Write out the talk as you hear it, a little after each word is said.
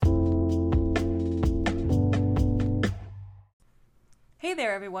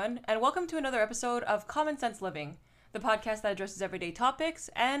there, everyone, and welcome to another episode of Common Sense Living, the podcast that addresses everyday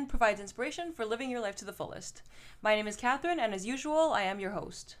topics and provides inspiration for living your life to the fullest. My name is Catherine, and as usual, I am your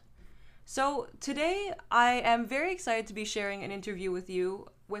host. So, today I am very excited to be sharing an interview with you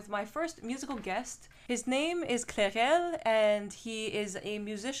with my first musical guest. His name is Clérel, and he is a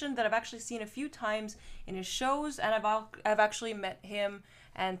musician that I've actually seen a few times in his shows, and I've actually met him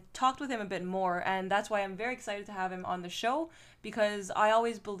and talked with him a bit more, and that's why I'm very excited to have him on the show, because I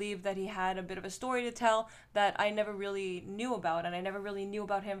always believed that he had a bit of a story to tell that I never really knew about, and I never really knew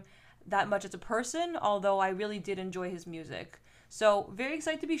about him that much as a person, although I really did enjoy his music. So, very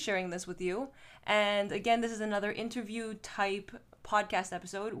excited to be sharing this with you. And again, this is another interview type podcast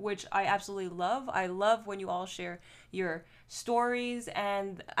episode, which I absolutely love. I love when you all share your stories,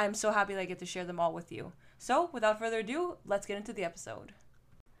 and I'm so happy that I get to share them all with you. So, without further ado, let's get into the episode.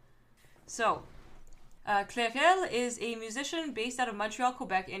 So, Clérel is a musician based out of Montreal,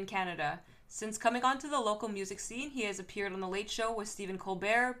 Quebec in Canada. Since coming onto the local music scene, he has appeared on The Late Show with Stephen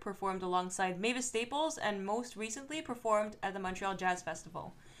Colbert, performed alongside Mavis Staples, and most recently performed at the Montreal Jazz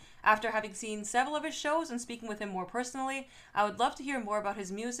Festival. After having seen several of his shows and speaking with him more personally, I would love to hear more about his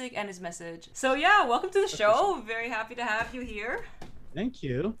music and his message. So yeah, welcome to the show. Very happy to have you here. Thank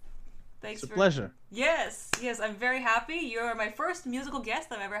you. Thanks It's a pleasure. Yes, I'm very happy. You're my first musical guest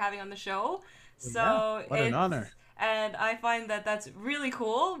I'm ever having on the show. So Yeah, what an honor. And I find that that's really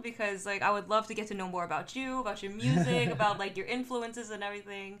cool because I would love to get to know more about you, about your music, about your influences and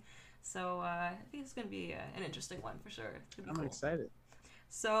everything. So I think it's gonna be an interesting one for sure. It's gonna be I'm cool. excited.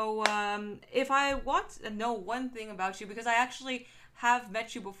 So if I want to know one thing about you, because I actually have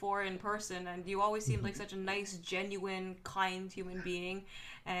met you before in person, and you always seemed like such a nice, genuine, kind human being,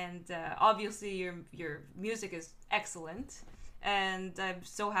 and obviously your music is excellent. And I'm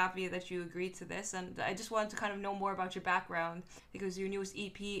so happy that you agreed to this. And I just wanted to kind of know more about your background because your newest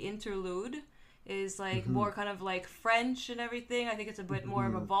EP, Interlude, is more kind of French and everything. I think it's a bit more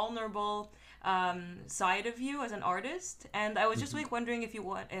of a vulnerable side of you as an artist. And I was just wondering if you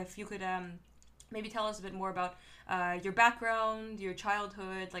could maybe tell us a bit more about your background, your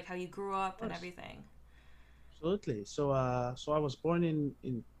childhood, how you grew up and everything. Absolutely. So I was born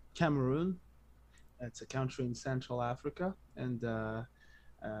in Cameroon. It's a country in Central Africa, and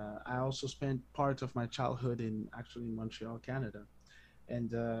I also spent part of my childhood in Montreal, Canada. And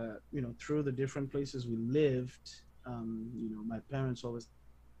through the different places we lived, my parents always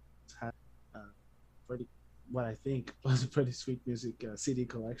had pretty, what I think was a pretty sweet music CD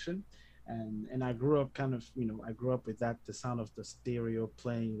collection. And I grew up I grew up with that, the sound of the stereo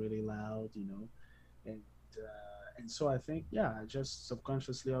playing really loud, and and so I think, yeah, I just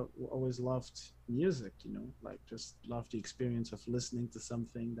subconsciously always loved music, just loved the experience of listening to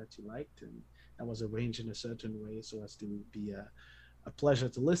something that you liked and that was arranged in a certain way so as to be a pleasure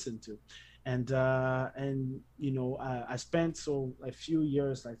to listen to. I spent a few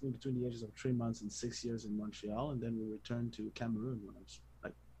years, I think between the ages of 3 months and 6 years in Montreal, and then we returned to Cameroon when I was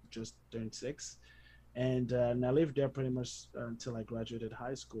just turned 6, and I lived there pretty much until I graduated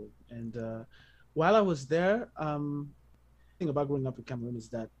high school. And while I was there, the thing about growing up in Cameroon is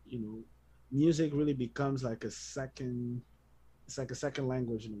that music really becomes it's like a second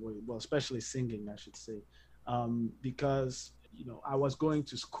language in a way. Well, especially singing, I should say, because I was going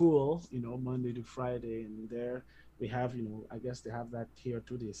to school, Monday to Friday, and there we have, I guess they have that here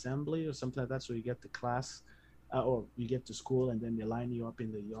too, the assembly or something like that. So you get to class, or you get to school, and then they line you up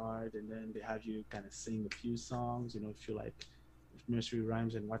in the yard, and then they have you kind of sing a few songs, if you like nursery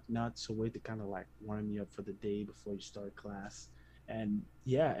rhymes and whatnot. So way to kind of warm you up for the day before you start class. And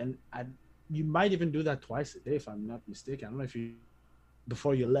yeah, and you might even do that twice a day if I'm not mistaken. I don't know if you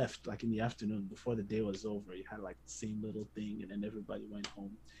before you left, in the afternoon, before the day was over, you had the same little thing, and then everybody went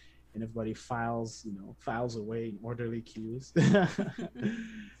home, and everybody files away in orderly queues.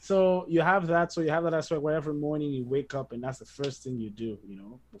 So you have that. So you have that aspect where every morning you wake up, and that's the first thing you do,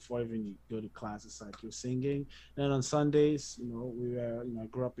 before even you go to class. It's like you're singing. And then on Sundays, we were, I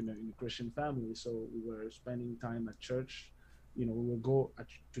grew up in a Christian family, so we were spending time at church. We would go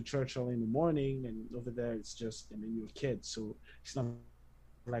to church early in the morning, and over there it's just, and then you're kids, so it's not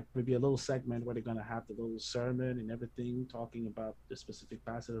maybe a little segment where they're going to have the little sermon and everything talking about the specific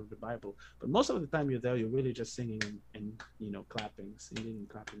passage of the Bible. But most of the time you're there, you're really just singing and clapping, singing and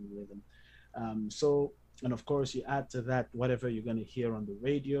clapping the rhythm. And of course you add to that whatever you're going to hear on the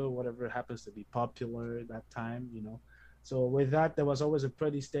radio, whatever happens to be popular at that time. So with that, there was always a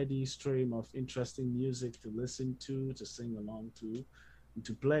pretty steady stream of interesting music to listen to sing along to, and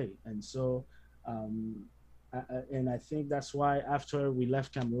to play. And so and I think that's why after we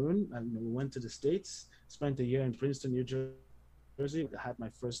left Cameroon, and we went to the States, spent a year in Princeton, New Jersey, Jersey. I had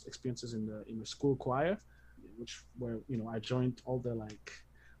my first experiences in the school choir, which where I joined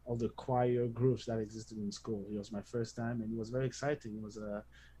all the choir groups that existed in school. It was my first time, and it was very exciting.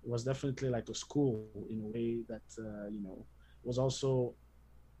 It was definitely like a school in a way that was also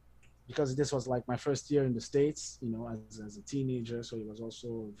because this was like my first year in the States, as a teenager. So it was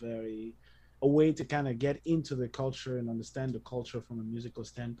also a way to kind of get into the culture and understand the culture from a musical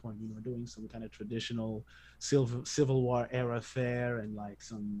standpoint, doing some kind of traditional Civil War era fare and like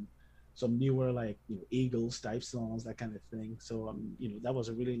some newer like Eagles type songs, that kind of thing. So that was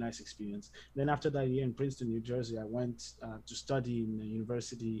a really nice experience. Then after that year in Princeton, New Jersey, I went to study in a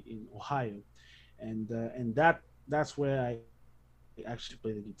university in Ohio, and that's where I actually play the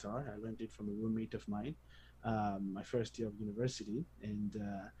guitar. I learned it from a roommate of mine, my first year of university,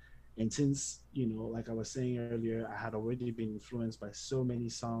 and since like I was saying earlier, I had already been influenced by so many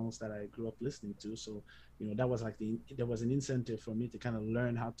songs that I grew up listening to. So that was like there was an incentive for me to kind of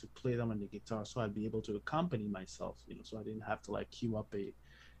learn how to play them on the guitar, so I'd be able to accompany myself. So I didn't have to like cue up a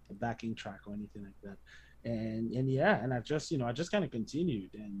backing track or anything like that. And yeah, and I just kind of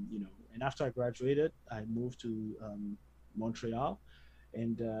continued, and after I graduated, I moved to Montreal,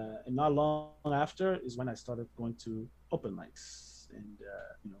 and not long after is when I started going to open mics and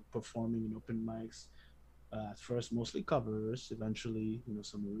performing in open mics. At first, mostly covers. Eventually,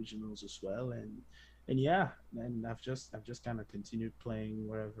 some originals as well. And yeah, and I've just kind of continued playing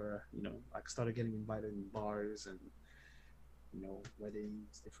wherever. I started getting invited in bars and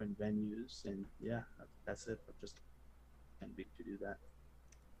weddings, different venues, and yeah, that's it. I've just kind of big to do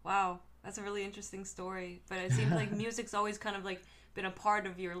Wow, that's a really interesting story. But it seems like that. music's always kind of like been a part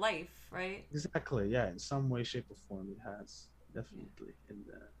of your life, right? Exactly. Yeah. In some way, shape, or form, it has Yeah. definitely. And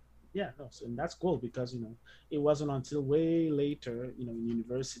yeah, no. So, and that's cool because it wasn't until way later, in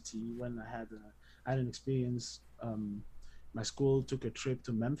university when I had an experience. My school took a trip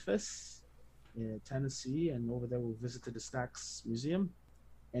to Memphis, Tennessee, and over there we visited the Stax Museum.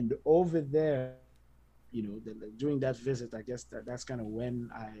 And over there, during that visit, I guess that's kind of when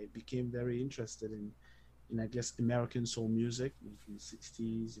I became very interested in I guess American soul music from the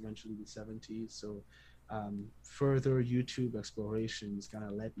 60s, eventually the 70s. So further YouTube explorations kind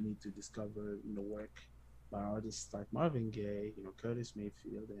of led me to discover work by artists like Marvin Gaye, Curtis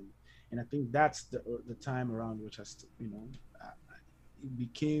Mayfield, and I think that's the time around which I, it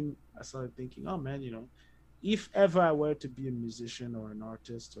became. I started thinking, oh man, if ever I were to be a musician or an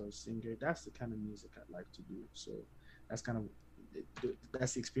artist or a singer, that's the kind of music I'd like to do. So that's kind of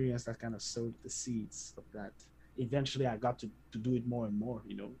that's the experience that kind of sowed the seeds of that. Eventually, I got to do it more and more,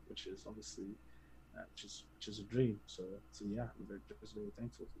 which is obviously which is a dream. So yeah, I'm just very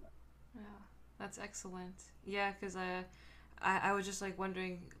thankful for that. Yeah, that's excellent. Yeah, because I was just like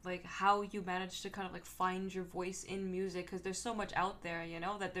wondering like how you managed to kind of like find your voice in music because there's so much out there,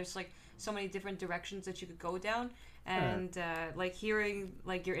 that there's like so many different directions that you could go down, Yeah. and like hearing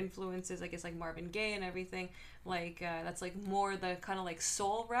like your influences, I guess like Marvin Gaye and everything, like that's like more the kind of like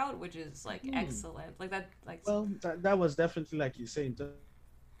soul route, which is like Hmm. excellent. Like that, like Well, that was definitely like you say in terms of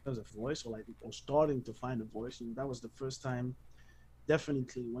voice or starting to find a voice. And that was the first time, definitely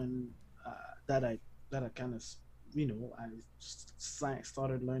when that I kind of I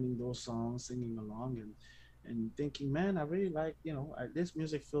started learning those songs, singing along, and thinking, man, I really like this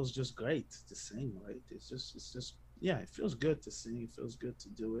music feels just great to sing, right? It's just yeah, it feels good to sing. It feels good to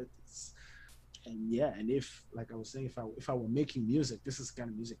do it. And yeah, and if like I was saying, if I were making music, this is the kind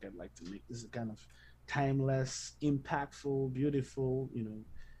of music I'd like to make. This is kind of timeless, impactful, beautiful,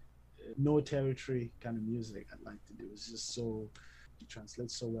 no territory kind of music I'd like to do. It's just so it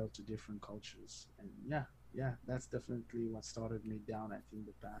translates so well to different cultures. And yeah, yeah, that's definitely what started me down, I think,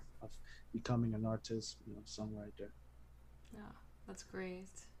 the path of becoming an artist, songwriter. yeah, that's great.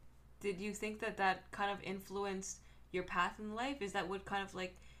 Did you think that that kind of influenced your path in life? Is that what kind of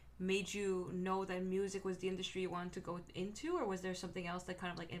like made you know that music was the industry you wanted to go into, or was there something else that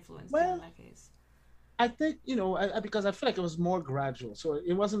kind of like influenced you in Well, that case? I think because I feel like it was more gradual, so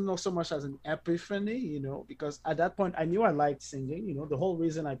it wasn't so much as an epiphany, because at that point I knew I liked singing. The whole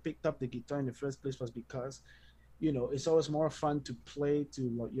reason I picked up the guitar in the first place was because it's always more fun to play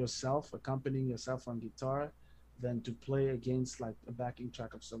to yourself, accompanying yourself on guitar, than to play against like a backing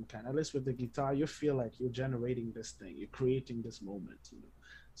track of some kind. At least with the guitar, you feel like you're generating this thing, you're creating this moment.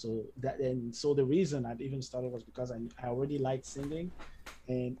 So the reason I'd even started was because I already liked singing,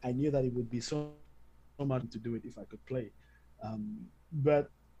 and I knew that it would be so much to do it if I could play. But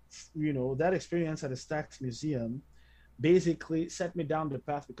that experience at the Stax Museum basically set me down the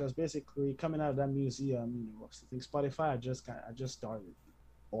path because basically coming out of that museum, I think Spotify I just started.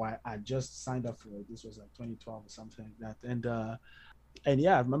 or I just signed up for it. This was like 2012 or something like that. And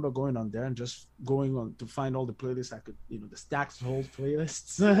yeah, I remember going on there and just going on to find all the playlists I could, the Stax Hold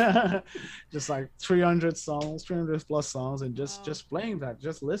playlists, just like 300 songs, 300 plus songs, and just Wow. just playing that,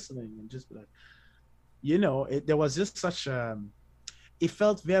 just listening, and just like, there was just such it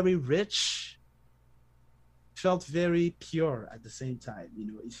felt very rich, felt very pure at the same time.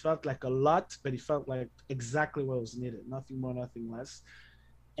 It felt like a lot, but it felt like exactly what was needed, nothing more, nothing less.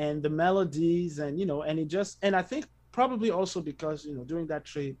 And the melodies, and it just, and I think probably also because, during that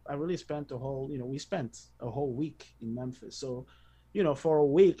trip, I really spent a whole, we spent a whole week in Memphis. So, for a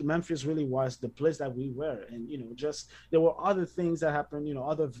week, Memphis really was the place that we were. And, just there were other things that happened,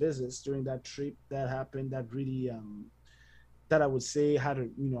 other visits during that trip that happened that really, that I would say had a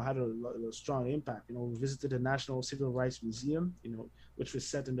strong impact. We visited the National Civil Rights Museum, which was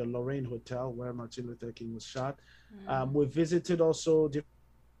set in the Lorraine Hotel where Martin Luther King was shot. Mm. We visited also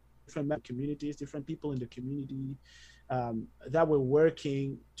different communities, different people in the community that were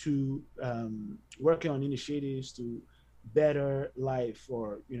working on initiatives to better life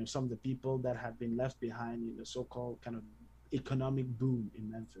for some of the people that had been left behind in the so-called kind of economic boom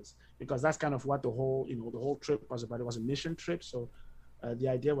in Memphis, because that's kind of what the whole trip was about. It was a mission trip, so the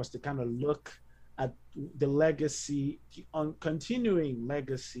idea was to kind of look at the legacy, on continuing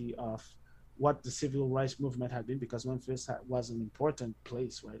legacy of what the civil rights movement had been, because Memphis was an important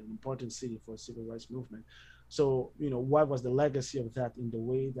place, right, an important city for the civil rights movement. So, what was the legacy of that in the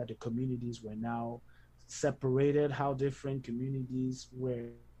way that the communities were now separated, how different communities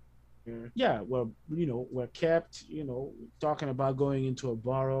were kept, talking about going into a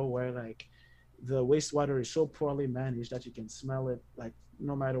borough where like the wastewater is so poorly managed that you can smell it like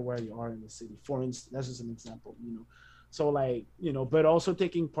no matter where you are in the city. For instance, that's just an example. So like, but also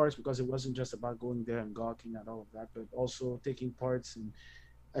taking parts, because it wasn't just about going there and gawking at all of that, but also taking parts in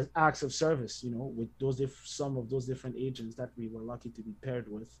as acts of service, with some of those different agents that we were lucky to be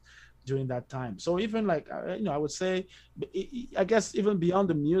paired with during that time. So even like, I would say, I guess even beyond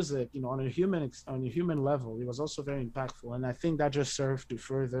the music, on a human level, it was also very impactful. And I think that just served to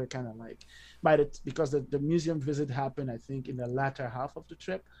further kind of like, because the museum visit happened, I think, in the latter half of the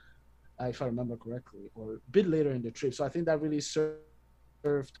trip, if I remember correctly, or a bit later in the trip. So I think that really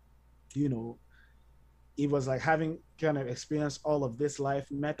served, you know, it was like having kind of experienced all of this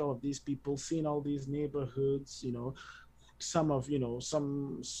life, met all of these people, seen all these neighborhoods, some of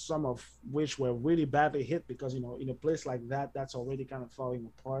which were really badly hit, because in a place like that that's already kind of falling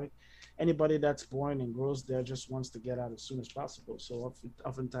apart. Anybody that's born and grows there just wants to get out as soon as possible. So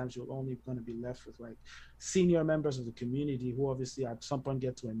oftentimes you're only going to be left with like senior members of the community who obviously at some point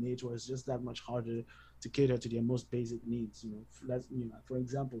get to an age where it's just that much harder to cater to their most basic needs. That's for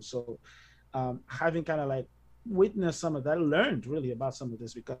example. So having kind of like witnessed some of that, learned really about some of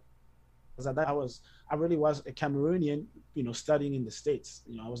this, because at that I really was a Cameroonian, studying in the States.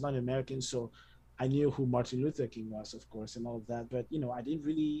 I was not American, so I knew who Martin Luther King was, of course, and all of that. But I didn't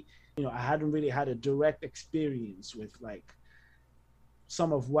really, I hadn't really had a direct experience with like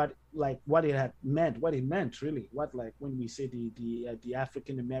some of what it had meant, what it meant really, what like when we say the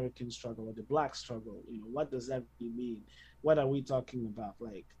African American struggle or the Black struggle, what does that really mean? What are we talking about?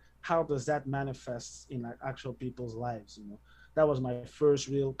 Like, how does that manifest in like actual people's lives? That was my first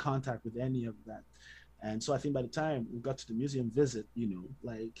real contact with any of that. And so I think by the time we got to the museum visit,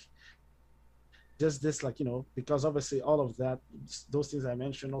 like just this, like, because obviously all of that, those things I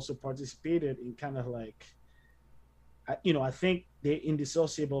mentioned also participated in kind of like, I think they're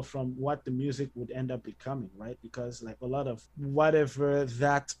indissociable from what the music would end up becoming, right? Because like a lot of whatever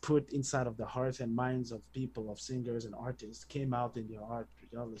that put inside of the hearts and minds of people, of singers and artists, came out in their art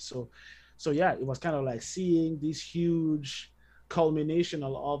regardless. So yeah, it was kind of like seeing this huge culmination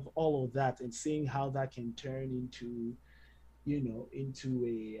of all of that, and seeing how that can turn into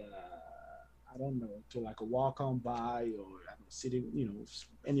a I don't know, to like a walk on by, or I don't know, sitting,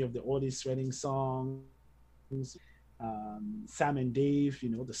 any of the Otis Redding songs, Sam and Dave,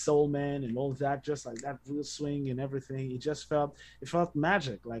 the Soul Man and all that, just like that real swing and everything. It felt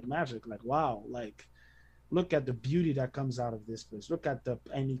magic, like wow, like look at the beauty that comes out of this place. Look at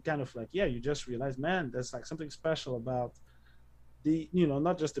and you kind of like, yeah, you just realize, man, there's like something special about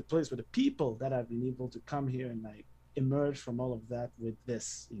not just the place, but the people that have been able to come here and like emerge from all of that with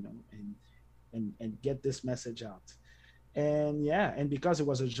this, and get this message out. And yeah, and because it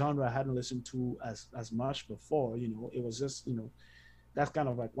was a genre I hadn't listened to as much before, it was just, that's kind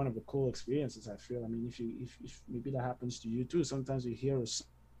of like one of the cool experiences, I feel. I mean, if maybe that happens to you too, sometimes you hear a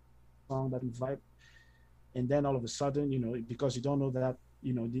song that you vibe, and then all of a sudden, because you don't know that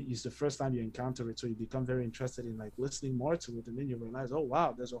it's the first time you encounter it, so you become very interested in like listening more to it, and then you realize, oh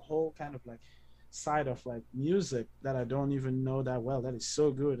wow, there's a whole kind of like side of like music that I don't even know that well, that is so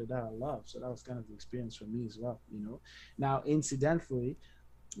good and that I love. So that was kind of the experience for me as well. Now, incidentally,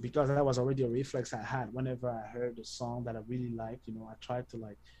 because that was already a reflex I had whenever I heard a song that I really liked,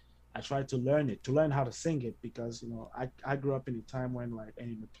 I tried to learn it, to learn how to sing it, because I grew up in a time when like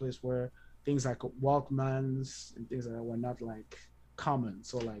in a place where things like Walkmans and things like that were not like common.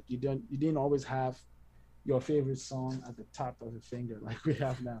 So like you didn't always have your favorite song at the top of your finger like we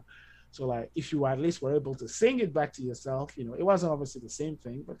have now. So like if you at least were able to sing it back to yourself, it wasn't obviously the same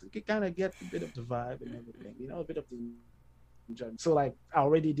thing, but you could kind of get a bit of the vibe and everything, a bit of the enjoyment. So like I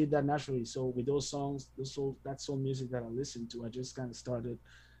already did that naturally. So with those songs, that soul music that I listened to, I just kind of started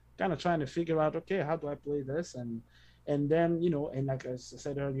kind of trying to figure out, okay, how do I play this? And then, and like I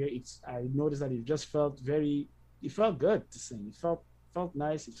said earlier, I noticed that it felt good to sing. It felt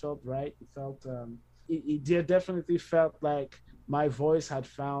nice. It felt right. It felt, definitely felt like my voice had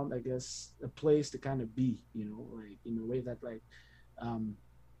found, I guess, a place to kind of be, like in a way that like, um,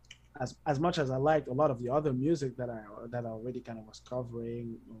 as much as I liked a lot of the other music that I already kind of was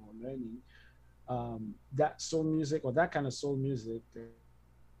covering or learning, that soul music or that kind of soul music,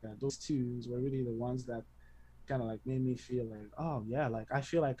 those tunes were really the ones that kind of like made me feel like, oh yeah, like I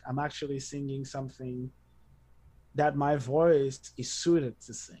feel like I'm actually singing something that my voice is suited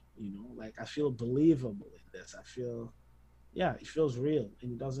to sing. Like I feel believable in this. I feel, yeah, it feels real,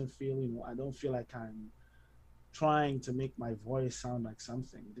 and it doesn't feel, I don't feel like I'm trying to make my voice sound like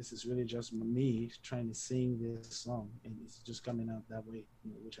something. This is really just me trying to sing this song, and it's just coming out that way,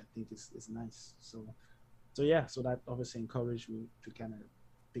 which I think is nice. So yeah, so that obviously encouraged me to kind of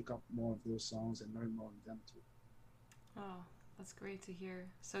pick up more of those songs and learn more of them too. Oh, that's great to hear.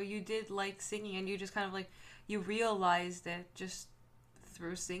 So you did like singing, and you just kind of like you realized it just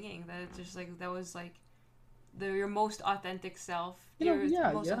through singing that it just like that was like your most authentic self, your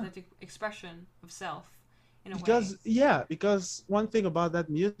Yeah, most yeah. authentic expression of self, in a way. Because one thing about that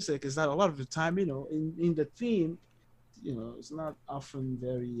music is that a lot of the time, in the theme, it's not often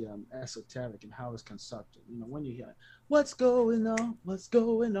very esoteric in how it's constructed. When you hear what's going on,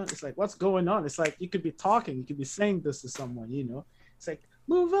 it's like, what's going on? It's like you could be talking, you could be saying this to someone. It's like,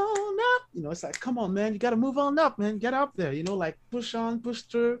 move on up. It's like, come on, man, you got to move on up, man, get up there. Like push on, push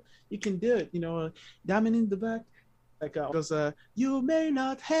through. You can do it. Diamond in the back. Like goes, you may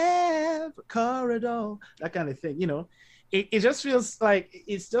not have a corridor, that kind of thing. It just feels like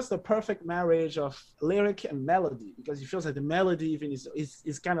it's just a perfect marriage of lyric and melody, because it feels like the melody even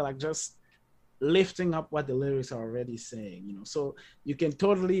is kind of like just lifting up what the lyrics are already saying. So you can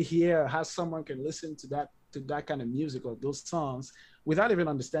totally hear how someone can listen to that kind of music or those songs without even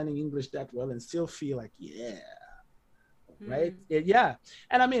understanding English that well and still feel like, yeah, right. Yeah.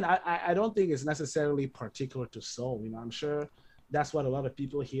 And I mean, I don't think it's necessarily particular to soul. I'm sure that's what a lot of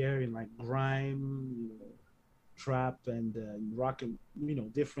people hear in like grime, trap, and rock, and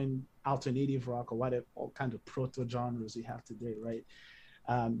different alternative rock or whatever, all kind of proto genres we have today, right?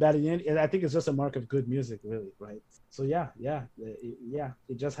 But in the end, I think it's just a mark of good music, really, right? So yeah,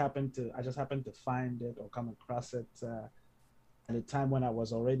 I just happened to find it or come across it at a time when I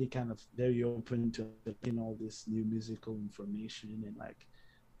was already kind of very open to all this new musical information and like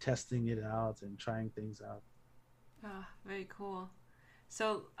testing it out and trying things out. Ah, very cool.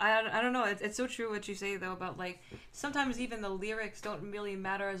 So I don't know. It's so true what you say though about like sometimes even the lyrics don't really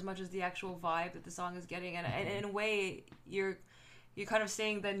matter as much as the actual vibe that the song is getting, and in a way you're kind of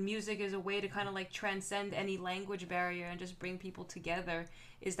saying that music is a way to kind of like transcend any language barrier and just bring people together.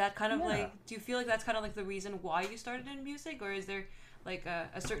 Is that kind of Yeah. like, do you feel like that's kind of like the reason why you started in music, or is there like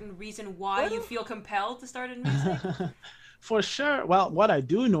a certain reason why you Well, feel compelled to start in music? for sure. Well, what I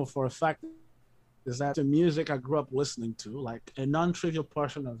do know for a fact is that the music I grew up listening to, like a non-trivial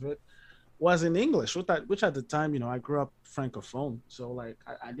portion of it, was in English, which at the time, I grew up francophone, so like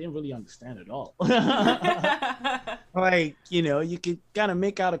I didn't really understand it all. Like, you could kind of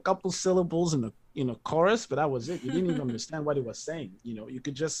make out a couple syllables in a chorus, but that was it. You didn't even understand what it was saying. You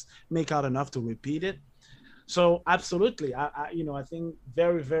could just make out enough to repeat it. So absolutely, I think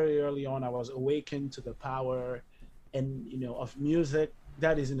very, very early on, I was awakened to the power and of music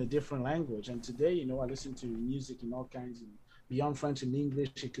that is in a different language. And today, I listen to music in all kinds of, beyond French and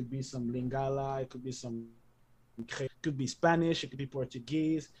English. It could be some Lingala, it could be some, it could be Spanish, it could be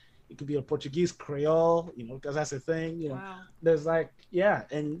Portuguese, it could be a Portuguese Creole, because that's the thing. Wow. There's like, yeah,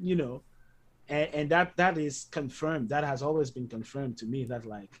 and and that is confirmed. That has always been confirmed to me that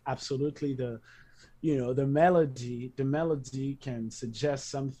like absolutely the melody can suggest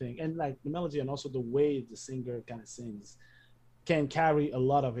something, and like the melody and also the way the singer kind of sings can carry a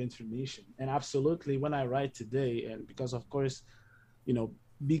lot of information. And absolutely, when I write today, and because of course, you know,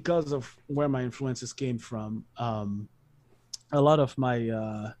 because of where my influences came from, a lot of my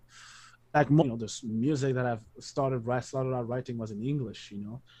this music that I've started out writing was in English,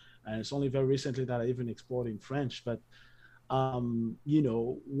 and it's only very recently that I even explored in French. But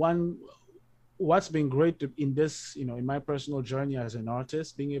one what's been great in this, in my personal journey as an artist,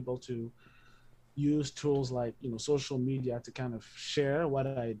 being able to use tools like social media to kind of share what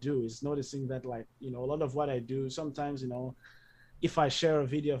I do, is noticing that, like, a lot of what I do sometimes, if I share a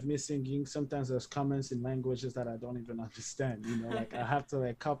video of me singing, sometimes there's comments in languages that I don't even understand. Like I have to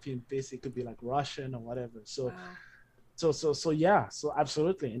like copy and paste. It could be like Russian or whatever. So, Wow. yeah. So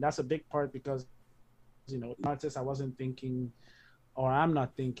absolutely, and that's a big part because, artist, I wasn't thinking, or I'm not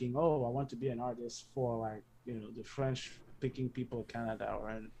thinking, oh, I want to be an artist for like the French speaking people of Canada, or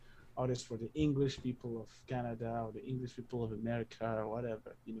an artist for the English people of Canada, or the English people of America, or whatever.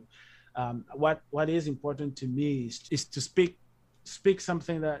 What is important to me is to speak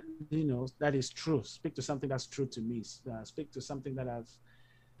something that that is true. Speak to something that's true to me. Speak to something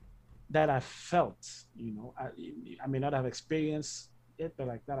that I've felt. I may not have experienced it, but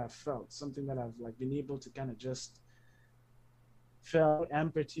like that I've felt something that I've like been able to kind of just felt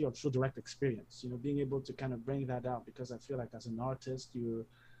empathy or through direct experience. Being able to kind of bring that out, because I feel like as an artist,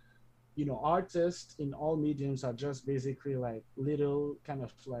 artists in all mediums are just basically like little kind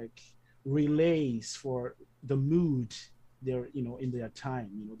of like relays for the mood they're in their time,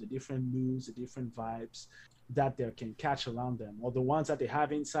 the different moods, the different vibes that they can catch around them, or the ones that they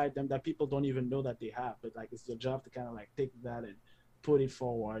have inside them that people don't even know that they have, but like it's their job to kind of like take that and put it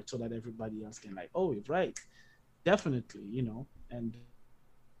forward so that everybody else can like, oh, you're right, definitely, and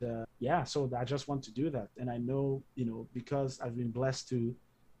yeah, so I just want to do that. And I know, because I've been blessed to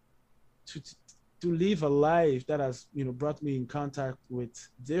to live a life that has brought me in contact with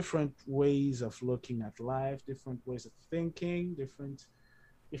different ways of looking at life, different ways of thinking,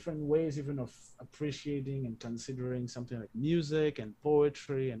 different ways even of appreciating and considering something like music and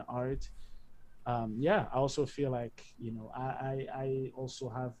poetry and art. Yeah, I also feel like I also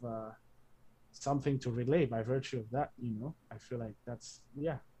have something to relay by virtue of that. I feel like that's,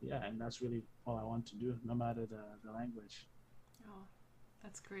 yeah, and that's really all I want to do, no matter the language. Oh,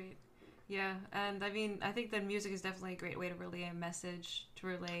 that's great. Yeah, and I mean, I think that music is definitely a great way to relay a message, to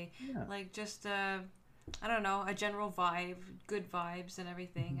relay, Yeah. like, just, I don't know, a general vibe, good vibes and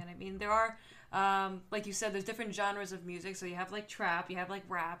everything. Mhm. And I mean, there are, like you said, there's different genres of music. So you have like trap, you have like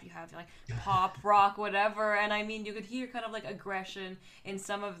rap, you have like pop, rock, whatever. And I mean, you could hear kind of like aggression in in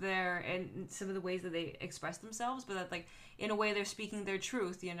some of the ways that they express themselves, but that like in a way they're speaking their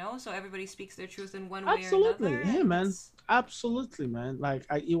truth, you know? So everybody speaks their truth in one way or another. Absolutely. Hey, And man. it's, Absolutely, man. Like,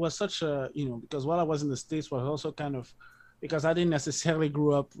 it was such a, because while I was in the States, was also kind of, because I didn't necessarily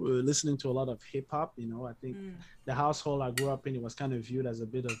grew up listening to a lot of hip hop. I think mm, the household I grew up in, it was kind of viewed as a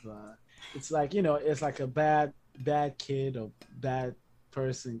bit of, it's like, it's like a bad kid or bad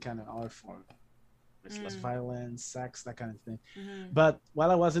person kind of art form. It's less mm, violence, sex, that kind of thing. mm-hmm, But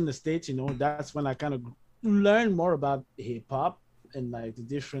while I was in the States, that's when I kind of learned more about hip hop and like the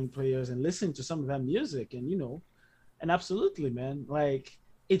different players and listen to some of that music. And and absolutely, man, like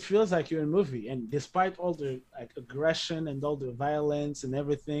it feels like you're in a movie. And despite all the like aggression and all the violence and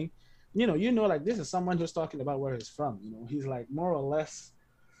everything, like this is someone who's talking about where he's from. He's like more or less,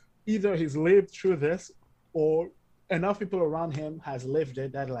 either he's lived through this, or enough people around him has lived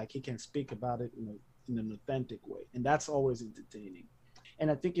it that like he can speak about it in an authentic way. And that's always entertaining. And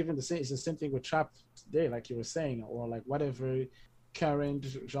I think even it's the same thing with trap today, like you were saying, or like whatever current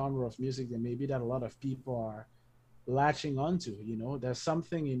genre of music there may be that a lot of people are latching onto. There's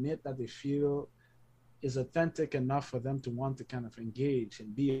something in it that they feel is authentic enough for them to want to kind of engage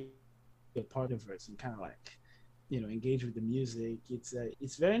and be a part of it, and kind of like engage with the music.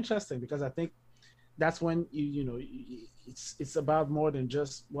 It's very interesting, because I think that's when it's about more than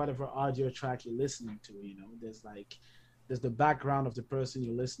just whatever audio track you're listening to. There's the background of the person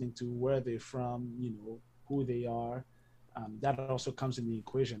you're listening to, where they're from, who they are. That also comes in the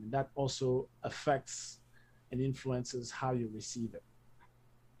equation, and that also affects and influences how you receive it.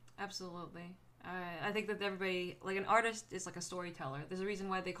 absolutely. I think that everybody, like an artist, is like a storyteller. There's a reason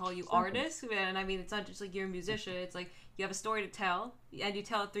why they call you Exactly. artist, and I mean it's not just like you're a musician. It's like you have a story to tell, and you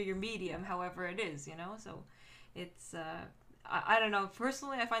tell it through your medium, however it is, you know. So it's I don't know.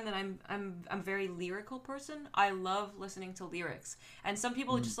 Personally, I find that I'm a very lyrical person. I love listening to lyrics, and some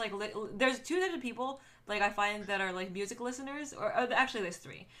people Mm. just like there's two types of people like I find that are like music listeners, or actually there's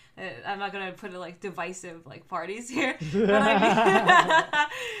three. I'm not gonna put it like divisive like parties here, but I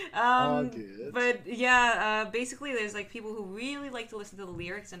mean, All good. but yeah, basically there's like people who really like to listen to the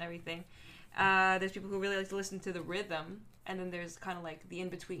lyrics and everything. There's people who really like to listen to the rhythm, and then there's kind of like the in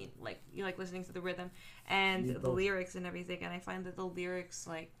between, like you like listening to the rhythm and Need the both. lyrics and everything. And I find that the lyrics,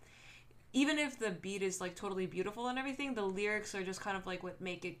 like, even if the beat is like totally beautiful and everything, the lyrics are just kind of like what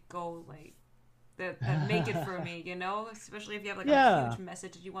make it go, like that make it for me, you know. Especially if you have like a Yeah, huge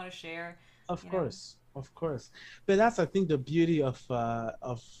message that you want to share, of you know. course, of course. But that's, I think, the beauty of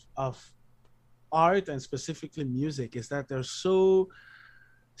art, and specifically music, is that there's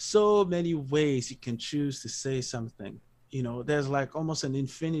so many ways you can choose to say something. You know, there's like almost an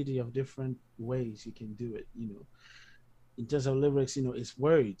infinity of different ways you can do it. You know, in terms of lyrics, you know, it's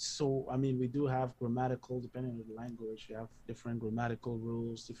words. So I mean, we do have grammatical, depending on the language, you have different grammatical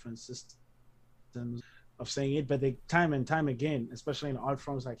rules, different systems of saying it. But they, time and time again, especially in art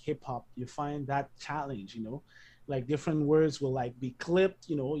forms like hip hop, you find that challenge, you know, like different words will like be clipped,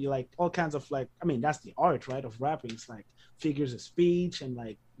 you know, you like all kinds of like, I mean, that's the art, right, of rapping. It's like figures of speech and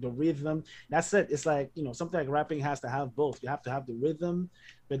like the rhythm. That's it. It's like, you know, something like rapping has to have both. You have to have the rhythm,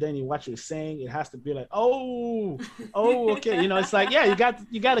 but then you what you're saying, it has to be like, oh, okay. You know, it's like, yeah, you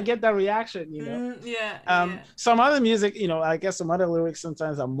got to get that reaction, you know. Yeah, yeah. Some other music, you know, I guess some other lyrics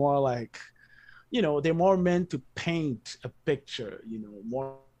sometimes are more like, you know, they're more meant to paint a picture, you know,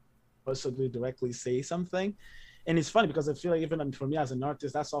 more possibly directly say something. And it's funny because I feel like even for me as an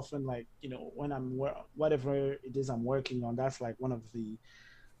artist, that's often like, you know, when whatever it is I'm working on, that's like one of the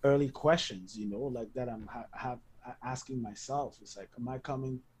early questions, you know, like that I'm asking myself. It's like, am I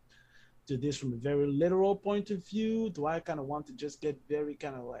coming to this from a very literal point of view? Do I kind of want to just get very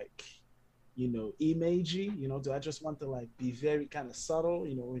kind of like, you know, imagey? You know, do I just want to like be very kind of subtle,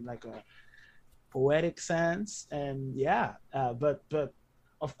 you know, in like a poetic sense? And yeah, but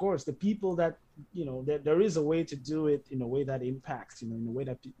of course the people that, you know, there is a way to do it in a way that impacts, you know, in a way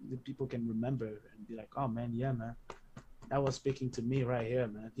that the people can remember and be like, oh man, yeah man, that was speaking to me right here,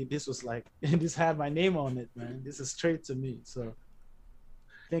 man. This was like this had my name on it, man. This is straight to me. So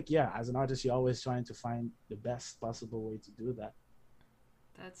I think, yeah, as an artist, you're always trying to find the best possible way to do that.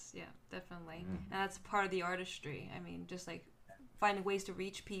 That's, yeah, definitely. And that's part of the artistry. I mean, just like finding ways to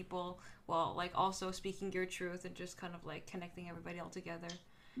reach people while like also speaking your truth and just kind of like connecting everybody all together.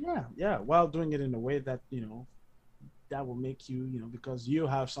 Yeah, yeah, while doing it in a way that, you know, that will make you, you know, because you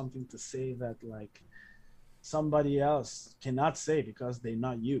have something to say that like somebody else cannot say because they're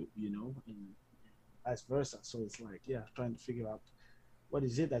not you, you know, and vice versa. So it's like, yeah, trying to figure out what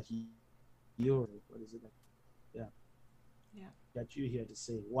is it that you're, what is it that, yeah, Yeah. that you here to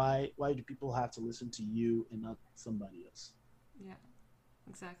say? Why do people have to listen to you and not somebody else? Yeah,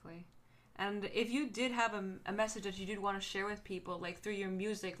 exactly. And if you did have a message that you did want to share with people, like through your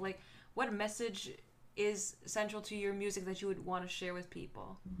music, like what message is central to your music that you would want to share with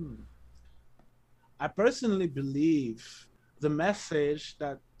people? Hmm. I personally believe the message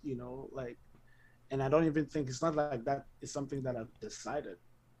that, you know, like, and I don't even think it's not like that is something that I've decided,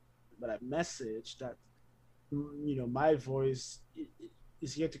 but a message that, you know, my voice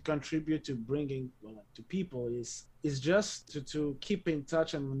is here to contribute to bringing, well, like, to people is just to keep in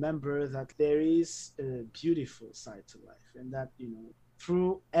touch and remember that there is a beautiful side to life, and that, you know,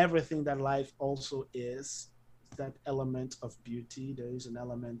 through everything that life also is, that element of beauty, there is an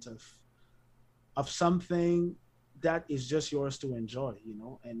element of something that is just yours to enjoy, you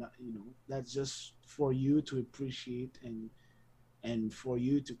know, and you know, that's just for you to appreciate, and for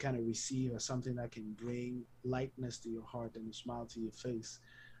you to kind of receive as something that can bring lightness to your heart and a smile to your face.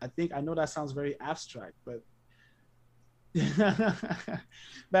 I think, I know that sounds very abstract, but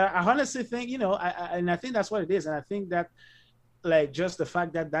but I honestly think, you know, and I think that's what it is. And I think that, like, just the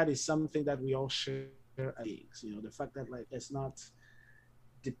fact that that is something that we all share as beings, you know, the fact that like it's not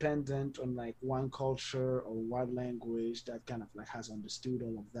dependent on like one culture or one language that kind of like has understood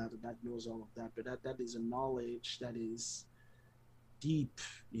all of that, or that knows all of that, but that is a knowledge that is deep,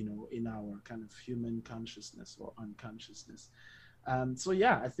 you know, in our kind of human consciousness or unconsciousness. So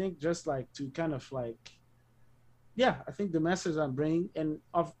yeah, I think just like to kind of like, yeah, I think the message I'm bringing, and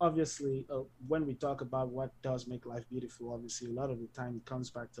obviously, when we talk about what does make life beautiful, obviously a lot of the time it comes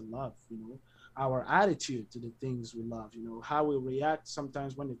back to love, you know, our attitude to the things we love, you know, how we react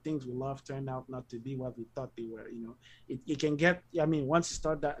sometimes when the things we love turn out not to be what we thought they were, you know. It can get, I mean, once you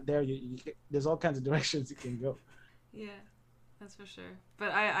start that there, there's all kinds of directions you can go. Yeah, that's for sure.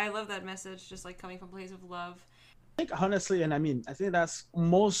 But I love that message, just like coming from a place of love. I think honestly, and I mean, I think that's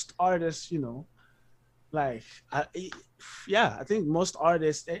most artists, like yeah, I think most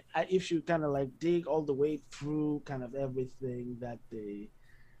artists, if you kind of like dig all the way through kind of everything that they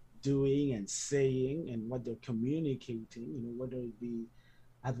doing and saying and what they're communicating, whether it be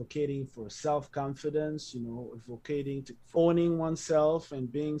advocating for self-confidence, advocating to owning oneself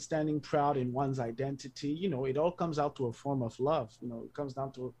and being standing proud in one's identity, it all comes out to a form of love. It comes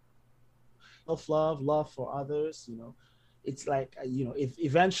down to self-love, love for others. It's like, if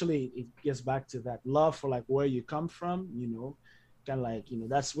eventually it gets back to that love for like where you come from, kind of like,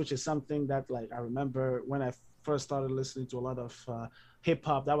 that's, which is something that, like, I remember when I first started listening to a lot of hip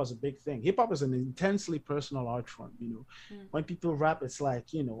hop. That was a big thing. Hip hop is an intensely personal art form. When people rap, it's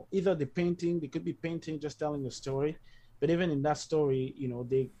like, either they could be painting, just telling a story, but even in that story,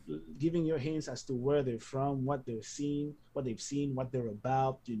 they giving you hints as to where they're from, what they've seen, what they're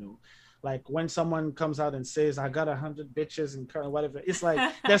about. Like when someone comes out and says, I got 100 bitches and whatever, it's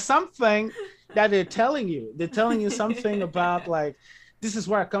like there's something that they're telling you. They're telling you something about, like, this is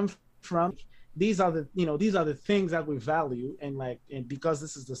where I come from. These are the things that we value, and like, and because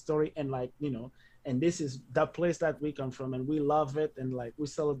this is the story, and like, and this is the place that we come from, and we love it, and like we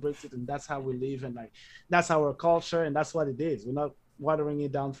celebrate it, and that's how we live, and like that's our culture, and that's what it is. We're not watering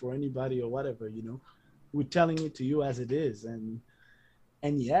it down for anybody or whatever. We're telling it to you as it is.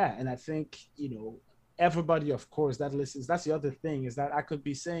 And yeah, and I think, everybody, of course, that listens, that's the other thing, is that I could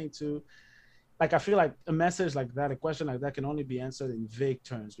be saying to, like, I feel like a message like that, a question like that, can only be answered in vague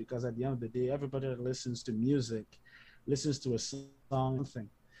terms, because at the end of the day, everybody that listens to music listens to a song thing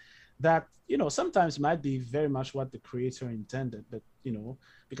that, sometimes might be very much what the creator intended, but,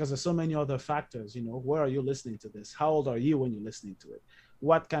 because there's so many other factors. Where are you listening to this? How old are you when you're listening to it?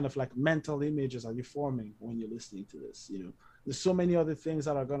 What kind of like mental images are you forming when you're listening to this? There's so many other things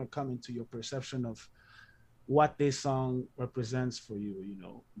that are going to come into your perception of what this song represents for you,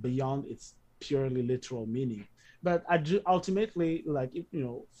 beyond its purely literal meaning. But I do ultimately, like,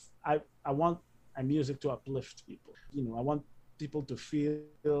 I want my music to uplift people. I want people to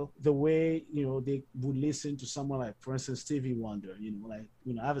feel the way, they would listen to someone like, for instance, Stevie Wonder. Like,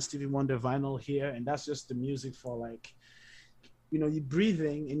 I have a Stevie Wonder vinyl here, and that's just the music for like, you're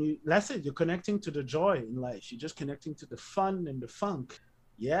breathing, and that's it. You're connecting to the joy in life. You're just connecting to the fun and the funk.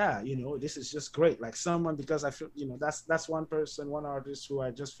 Yeah, this is just great. Like someone, because I feel, that's one person, one artist who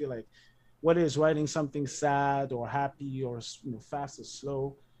I just feel like, whether it's writing something sad or happy or, fast or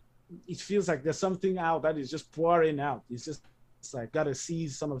slow, it feels like there's something out that is just pouring out. It's like, gotta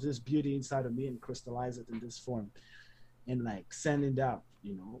seize some of this beauty inside of me and crystallize it in this form, and like send it out,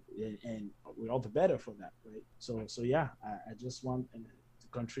 and we're all the better for that, right? So yeah, I just want to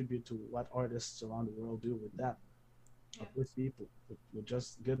contribute to what artists around the world do with that, with people, with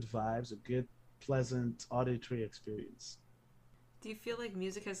just good vibes, a good, pleasant auditory experience. Do you feel like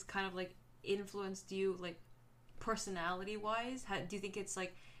music has kind of like influenced you, like personality wise? Do you think it's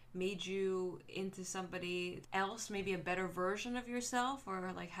like made you into somebody else, maybe a better version of yourself, or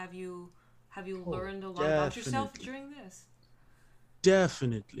like have you learned a lot about yourself during this?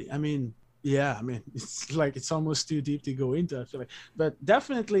 Definitely. I mean, yeah, I mean, it's like, it's almost too deep to go into, I feel like. But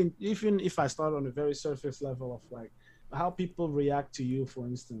definitely, even if I start on a very surface level of like how people react to you, for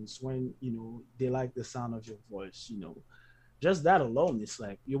instance, when, they like the sound of your voice, just that alone, it's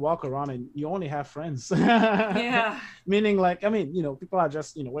like you walk around and you only have friends. Yeah. Meaning, like, I mean, people are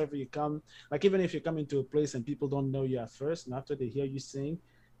just, wherever you come, like, even if you come into a place and people don't know you at first, and after they hear you sing,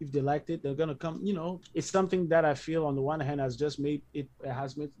 if they liked it, they're gonna come. It's something that I feel, on the one hand, has made it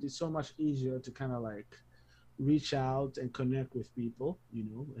so much easier to kind of like reach out and connect with people,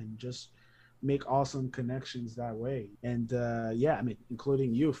 and just make awesome connections that way. And yeah, I mean,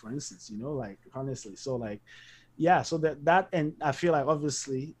 including you, for instance, like, honestly. So like, yeah, so that and I feel like,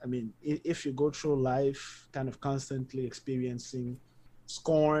 obviously, I mean, if you go through life kind of constantly experiencing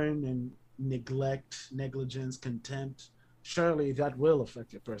scorn and neglect, negligence, contempt, surely that will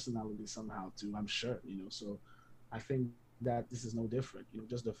affect your personality somehow too, I'm sure. So I think that this is no different.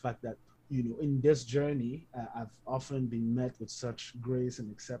 Just the fact that, in this journey, I've often been met with such grace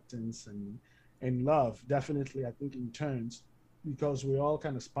and acceptance and love, definitely, I think, in turns, because we're all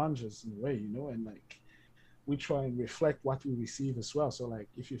kind of sponges in a way, and like, we try and reflect what we receive as well. So like,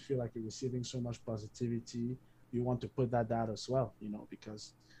 if you feel like you're receiving so much positivity, you want to put that out as well,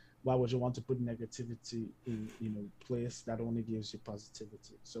 because why would you want to put negativity in, place that only gives you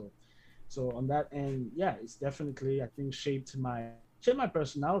positivity? So on that end, yeah, it's definitely, I think, shaped my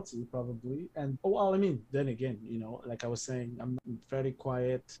personality, probably. And, oh, well, I mean, then again, like I was saying, I'm a very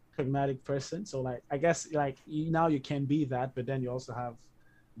quiet, pragmatic person. So like, I guess, like, now you can be that, but then you also have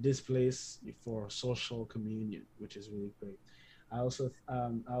this place for social communion, which is really great. I also, I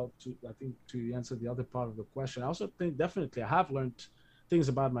think to answer the other part of the question, I also think definitely I have learned things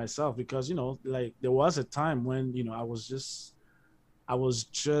about myself because, like there was a time when, I was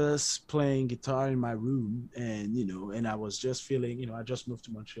just playing guitar in my room and, and I was just feeling, I just moved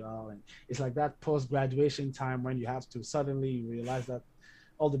to Montreal and it's like that post graduation time when you have to suddenly realize that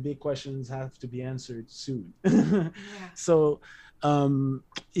all the big questions have to be answered soon. Yeah. So, um,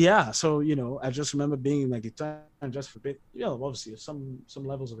 yeah, so, I just remember being in my guitar and just for a bit, obviously some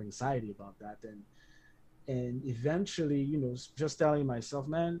levels of anxiety about that. And eventually, just telling myself,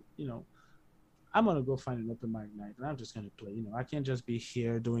 man, I'm gonna go find an open mic night and I'm just gonna play. I can't just be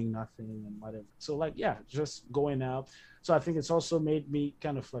here doing nothing and whatever. So like, yeah, just going out. So I think it's also made me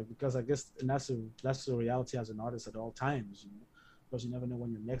kind of like, because I guess, and that's the reality as an artist at all times, because you never know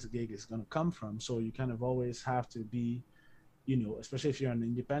when your next gig is gonna come from. So you kind of always have to be, especially if you're an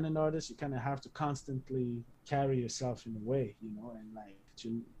independent artist, you kind of have to constantly carry yourself in a way, and like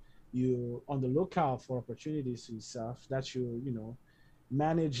you're on the lookout for opportunities to yourself that you're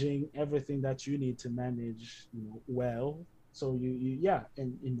managing everything that you need to manage, well. So yeah,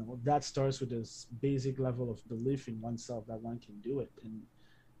 and that starts with this basic level of belief in oneself that one can do it,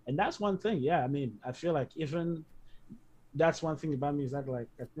 and that's one thing. Yeah, I mean, I feel like even that's one thing about me is that like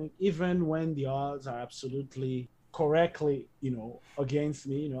I think even when the odds are absolutely correctly, against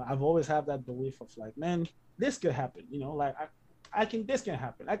me, I've always had that belief of like, man, this could happen, like I can this can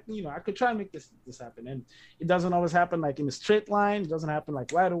happen. I could try and make this happen. And it doesn't always happen like in a straight line. It doesn't happen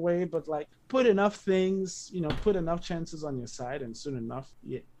like right away, but like put enough things, put enough chances on your side and soon enough,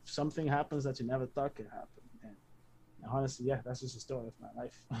 yeah, something happens that you never thought could happen. And honestly, yeah, that's just the story of my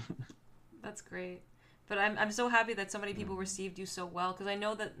life. That's great. But I'm so happy that so many people received you so well because I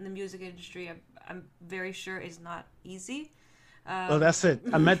know that in the music industry, I'm very sure is not easy. Well, Um, that's it.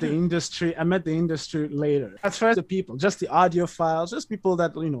 I met the industry. I met the industry later. At first, the people, just the audiophiles, just people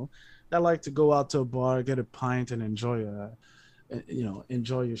that that like to go out to a bar, get a pint, and enjoy your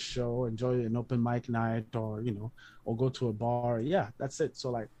show, enjoy an open mic night, or or go to a bar. Yeah, that's it.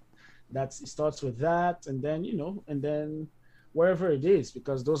 So like, it starts with that, and then and then wherever it is,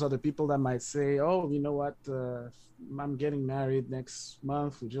 because those are the people that might say, oh, you know what, I'm getting married next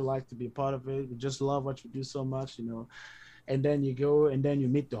month. Would you like to be a part of it? We just love what you do so much, and then you go and then you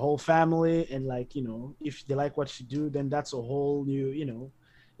meet the whole family and like if they like what you do, then that's a whole new,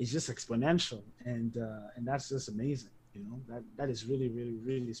 it's just exponential, and that's just amazing, that is really really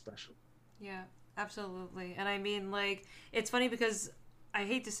really special. yeah, absolutely. And I mean, like, it's funny because I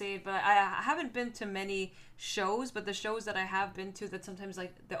hate to say it, but I haven't been to many shows, but the shows that I have been to that sometimes,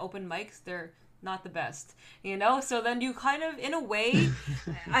 like, the open mics, they're not the best, you know? So then you kind of, in a way,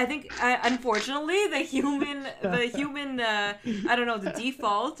 I think, unfortunately, I don't know, the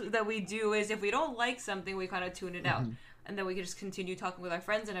default that we do is if we don't like something, we kind of tune it out. Mhm. And then we can just continue talking with our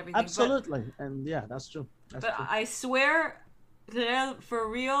friends and everything. Absolutely, and yeah, that's true, that's But true. I swear, for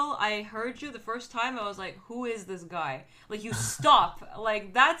real, I heard you the first time. I was like, "Who is this guy?" Like, you stop.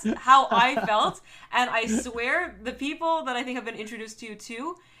 Like, that's how I felt. And I swear, the people that I think have been introduced to you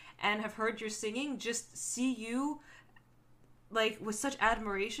too, and have heard your singing, just see you like with such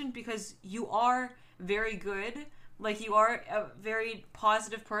admiration because you are very good. Like, you are a very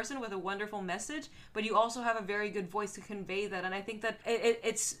positive person with a wonderful message, but you also have a very good voice to convey that. And I think that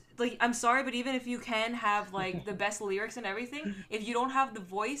it's like, I'm sorry, but even if you can have like the best lyrics and everything, if you don't have the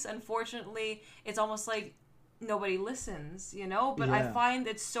voice, unfortunately, it's almost like nobody listens, you know? But I Yeah, find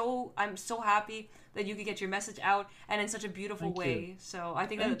I'm so happy that you could get your message out and in such a beautiful thank you, way. So I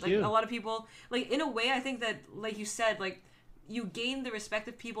think that thank like a you. lot of people, like, in a way, I think that, like you said, like, you gain the respect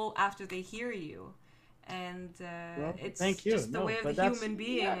of people after they hear you, and Well, it's thank you. just the No, way of the but that's human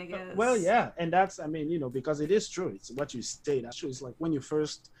being, yeah. I Well, guess. yeah, and that's I mean, because it is true. It's what you say. That's true. It's like when you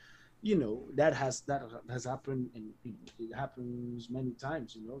first, that has happened, and it happens many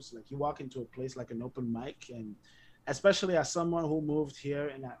times. It's like you walk into a place like an open mic, and especially as someone who moved here,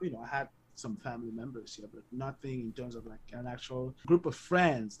 and I had some family members here, but nothing in terms of like an actual group of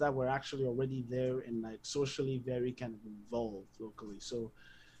friends that were actually already there and like socially very kind of involved locally. So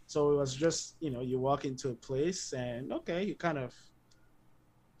it was just, you walk into a place and okay, you kind of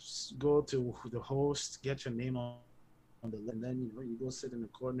go to the host, get your name on the list, and then you go sit in the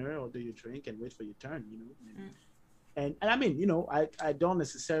corner or do your drink and wait for your turn. Mm. And I mean, I don't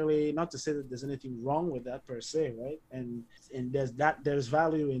necessarily, not to say that there's anything wrong with that per se, right? And there's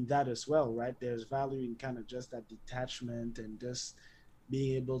value in that as well, right? There's value in kind of just that detachment and just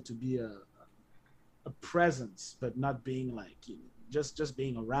being able to be a presence, but not being like, just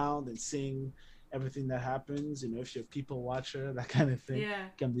being around and seeing, everything that happens. If you're a people watcher, that kind of thing Yeah.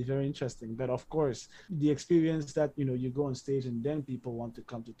 can be very interesting. But of course, the experience that you go on stage and then people want to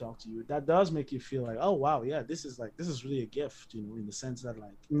come to talk to you, that does make you feel like, oh wow, yeah, this is really a gift, in the sense that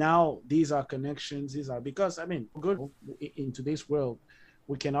like now these are connections, these are, because I mean, good in today's world,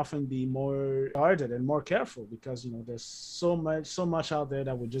 we can often be more guarded and more careful because there's so much out there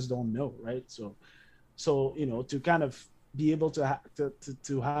that we just don't know, right? So to kind of be able to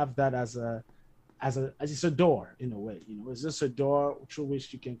have that as it's a door in a way. It's just a door through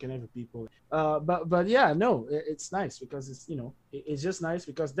which you can connect with people. But yeah, no, it's nice because it's just nice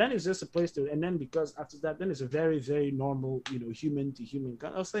because then it's just a place to, and then because after that, then it's a very very normal human to human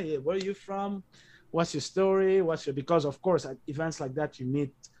kind of say, hey, where are you from, what's your story, because of course at events like that you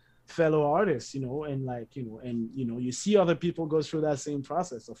meet fellow artists, and like and you see other people go through that same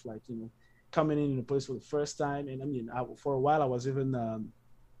process of like coming in a place for the first time. And I mean, for a while I was even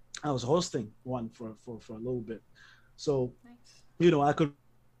I was hosting one for a little bit. So, Nice. I could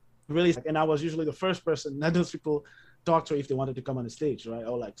really, and I was usually the first person that those people talk to if they wanted to come on the stage, right?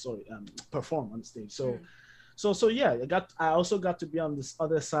 Or like, sorry, perform on the stage. So, Mm. so yeah, I also got to be on this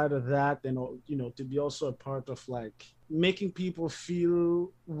other side of that, and to be also a part of like making people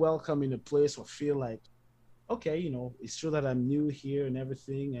feel welcome in a place or feel like, okay, it's true that I'm new here and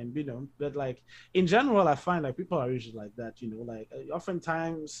everything, and but like in general, I find like people are usually like that, like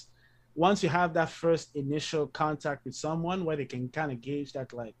oftentimes once you have that first initial contact with someone where they can kind of gauge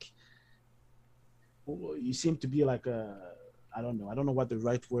that like you seem to be like I don't know what the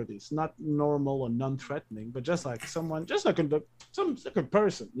right word is, not normal or non-threatening, but just like someone, just like a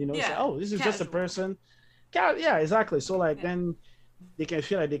person, say, Yeah. oh, this is just a Casual. person. Yeah, exactly. So like Yeah. then they can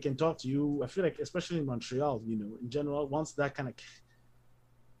feel like they can talk to you. I feel like especially in Montreal, in general, once that kind of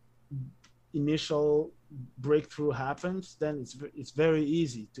initial breakthrough happens, then it's very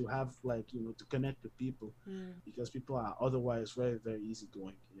easy to have like to connect with people Mm. because people are otherwise very very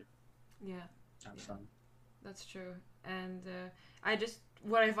easygoing here. Yeah. I've Yeah. found. That's true. And I just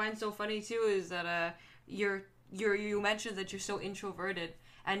what I find so funny too is that you mentioned that you're so introverted,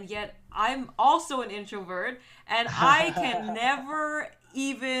 and yet I'm also an introvert, and I can never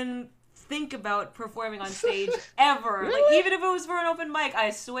even think about performing on stage ever. Like Really, even if it was for an open mic,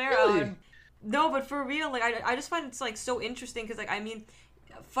 I swear I would. really. No, but for real, like I just find it's like so interesting because like I mean,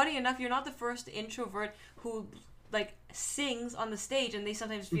 funny enough, you're not the first introvert who like sings on the stage, and they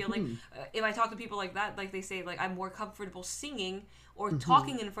sometimes feel like Mhm, if I talk to people like that, like they say like I'm more comfortable singing or mhm,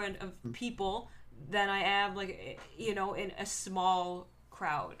 talking in front of people than I am like in a small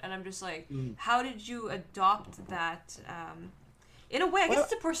crowd, and I'm just like, mhm. how did you adopt that? In a way, I guess Well,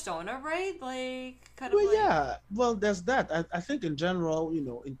 it's a persona, right? Like kind of well, like yeah. Well, there's that. I think in general,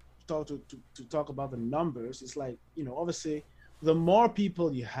 to talk about the numbers, it's like obviously, the more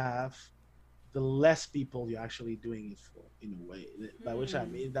people you have, the less people you're actually doing it for, in a way. By which I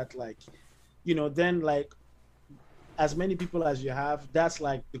hmm. mean that, like, then like as many people as you have, that's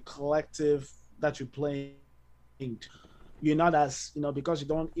like the collective that you're playing to. You're not as because you don't even have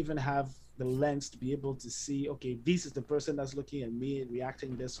the lens to be able to see, okay, this is the person that's looking at me and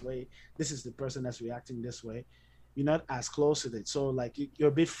reacting this way, this is the person that's reacting this way. You're not as close to it, so like you're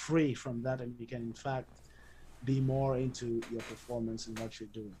a bit free from that, and you can in fact be more into your performance and what you're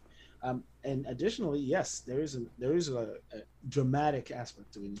doing. And additionally, yes, there is a dramatic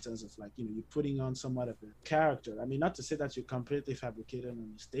aspect to it in terms of like you're putting on somewhat of a character. I mean, not to say that you're completely fabricated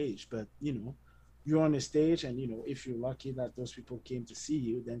on the stage, but you're on the stage, and if you're lucky that those people came to see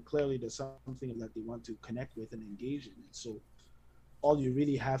you, then clearly there's something that they want to connect with and engage in. And so all you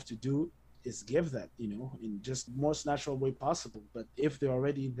really have to do is give that, in just the most natural way possible. But if they're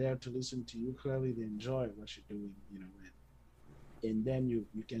already there to listen to you, clearly they enjoy what you're doing, and then you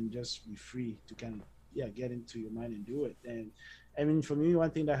can just be free to kind of get into your mind and do it. And I mean, for me,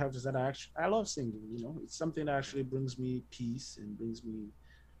 one thing that helps is that I love singing. It's something that actually brings me peace and brings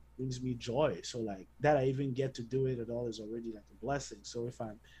me joy. So like that I even get to do it at all is already like a blessing. So if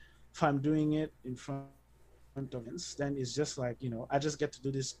I'm doing it in front of audience, then it's just like I just get to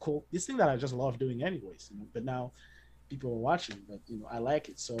do this thing that I just love doing anyways. But now people are watching, but I like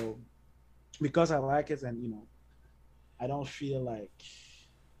it. So because I like it, and I don't feel like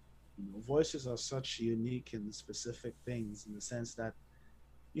voices are such unique and specific things in the sense that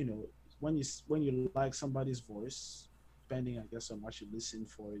you know when you like somebody's voice, depending I guess on what you listen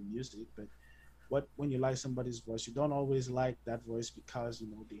for in music, but when you like somebody's voice, you don't always like that voice because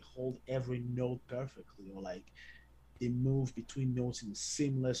they hold every note perfectly, or like they move between notes in a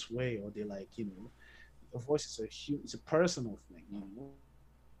seamless way, or they like a voice is it's a personal thing,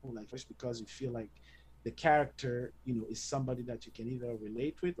 like voice, because you feel like the character is somebody that you can either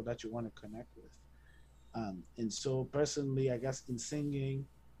relate with or that you want to connect with. And so personally, I guess in singing,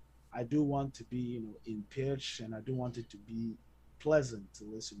 I do want to be, in pitch, and I do want it to be pleasant to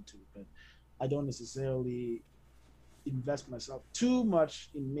listen to, but I don't necessarily invest myself too much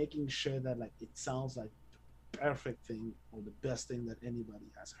in making sure that like it sounds like the perfect thing or the best thing that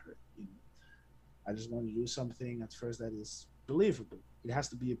anybody has heard. I just want to do something at first that is believable. It has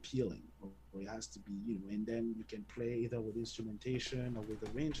to be appealing, or it has to be, and then you can play either with instrumentation or with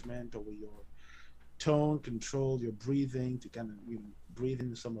arrangement or with your tone control, your breathing to kind of, breathe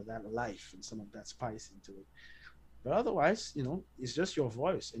in some of that life and some of that spice into it. But otherwise, it's just your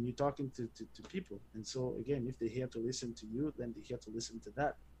voice and you're talking to people. And so again, if they're here to listen to you, then they're here to listen to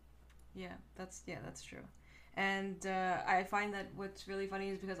that. Yeah, that's true. And I find that what's really funny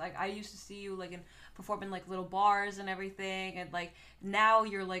is because like I used to see you like in performing like little bars and everything, and like now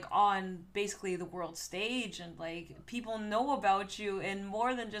you're like on basically the world stage, and like people know about you in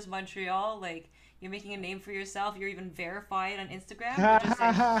more than just Montreal. Like you're making a name for yourself. You're even verified on Instagram, which is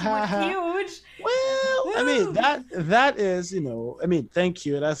like huge. Well, I mean Woo! that is, I mean, thank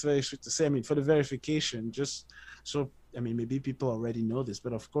you. That's very sweet to say. I mean, for the verification, just so I mean, maybe people already know this,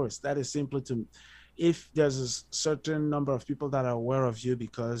 but of course, that is simply to, if there's a certain number of people that are aware of you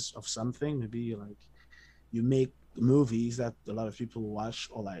because of something, maybe like you make movies that a lot of people watch,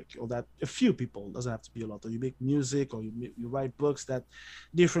 or like, or that a few people, doesn't have to be a lot, or you make music, or you write books that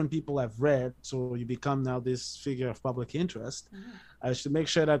different people have read, so you become now this figure of public interest. Mhm. I should make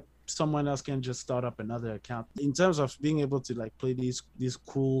sure that someone else can just start up another account in terms of being able to like play these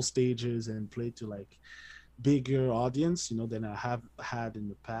cool stages and play to like bigger audience, than I have had in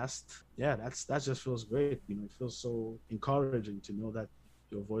the past. Yeah, that just feels great. It feels so encouraging to know that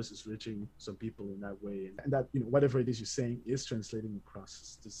your voice is reaching some people in that way, and that whatever it is you're saying is translating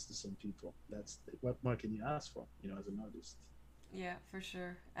across to some people. That's what more can you ask for, as an artist. Yeah, for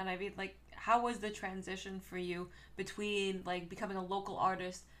sure. And I mean, like, how was the transition for you between like becoming a local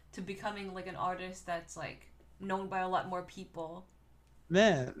artist to becoming like an artist that's like known by a lot more people?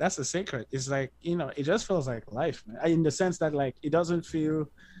 Man, that's a secret. It's like, it just feels like life, man. In the sense that like it doesn't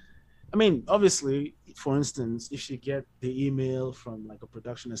feel, I mean, obviously, for instance, if you get the email from like a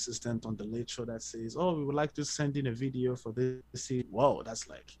production assistant on the late show that says, "Oh, we would like to send in a video for this scene," whoa,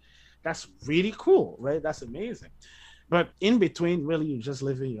 that's really cool, right? That's amazing. But in between, really, you're just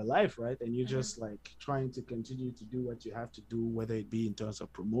living your life, right? And you're Mm-hmm. just like trying to continue to do what you have to do, whether it be in terms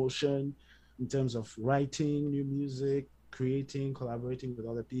of promotion, in terms of writing new music, creating, collaborating with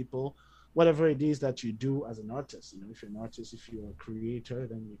other people, whatever it is that you do as an artist. If you're an artist, if you're a creator,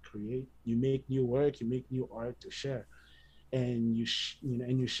 then you create, you make new work, you make new art to share, and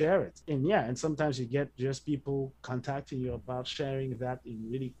and you share it. And yeah, and sometimes you get just people contacting you about sharing that in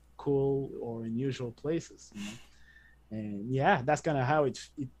really cool or unusual places. And yeah, that's kind of how it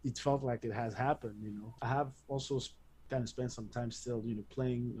felt like it has happened. I have also kind of spent some time still,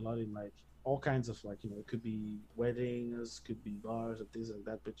 playing a lot in like all kinds of like, it could be weddings, could be bars and things like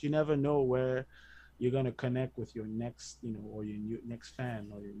that, but you never know where you're going to connect with your next, or your next fan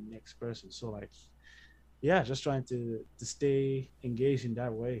or your next person. So like, yeah, just trying to stay engaged in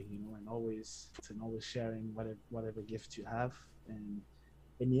that way, and always sharing whatever gift you have. And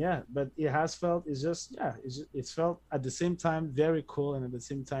yeah, but it has felt, it's just, yeah, it's felt at the same time very cool, and at the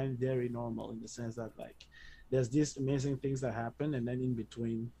same time very normal, in the sense that like there's these amazing things that happen, and then in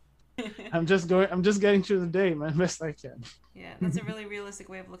between I'm just getting through the day, man, best I can. Yeah, that's a really realistic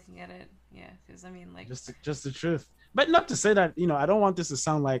way of looking at it. Yeah, because I mean, like, Just the truth. But not to say that, I don't want this to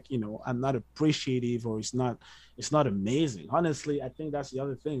sound like, I'm not appreciative, or it's not amazing. Honestly, I think that's the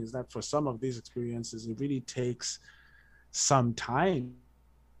other thing, is that for some of these experiences it really takes some time.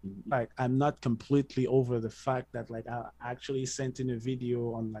 Like, I'm not completely over the fact that like I actually sent in a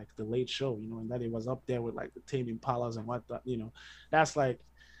video on like the Late Show, and that it was up there with like the Tame Impalas and whatnot. That's like,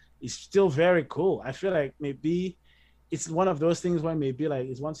 it's still very cool. I feel like maybe it's one of those things where maybe like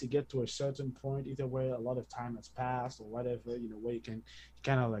it's once you get to a certain point, either where a lot of time has passed or whatever, where you can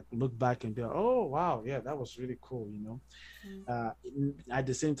kind of like look back and be like, oh wow, yeah, that was really cool. mm, At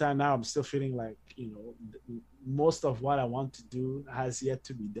the same time, now I'm still feeling like, most of what I want to do has yet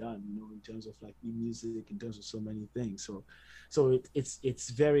to be done, in terms of like new music, in terms of so many things. So it's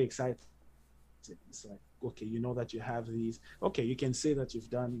very exciting. It's like, okay, that you have these, okay, you can say that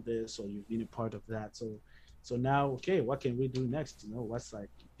you've done this or you've been a part of that. So now, okay, what can we do next? What's like,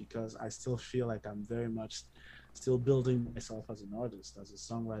 because I still feel like I'm very much still building myself as an artist, as a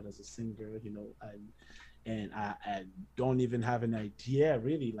songwriter, as a singer, and I don't even have an idea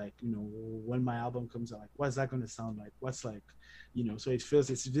really, like, when my album comes out, like, what's that going to sound like? What's like, so it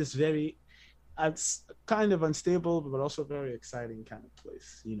feels, it's this very, it's kind of unstable but also very exciting kind of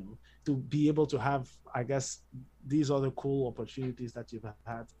place, to be able to have, I guess, these other cool opportunities that you've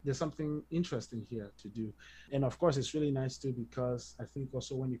had. There's something interesting here to do. And of course it's really nice too, because I think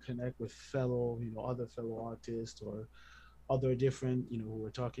also when you connect with fellow, other fellow artists or other different, we were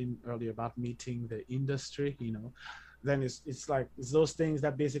talking earlier about meeting the industry, then it's like it's those things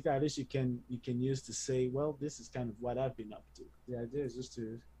that basically at least you can use to say, well, this is kind of what I've been up to. The idea is just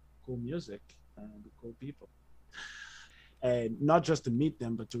to cool music and cool people, and not just to meet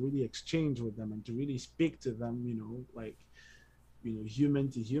them but to really exchange with them and to really speak to them, like, human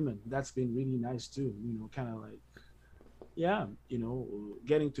to human. That's been really nice too, kind of like, yeah,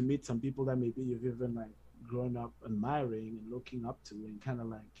 getting to meet some people that maybe you've even like grown up admiring and looking up to, and kind of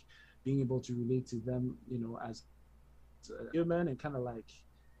like being able to relate to them, as a human, and kind of like,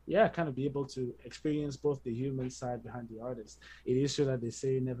 yeah, kind of be able to experience both the human side behind the artist. It is true that they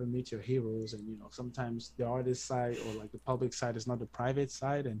say you never meet your heroes, and sometimes the artist side or like the public side is not the private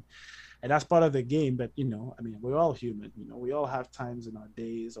side, and that's part of the game. But I mean, we're all human. We all have times in our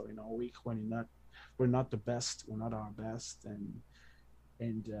days or in our week when we're not the best, we're not our best, and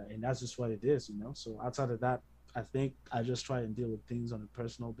that's just what it is. So outside of that, I think I just try and deal with things on a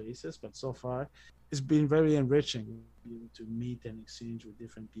personal basis. But so far, it's been very enriching, to meet and exchange with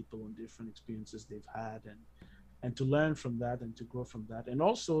different people and different experiences they've had, and to learn from that and to grow from that. And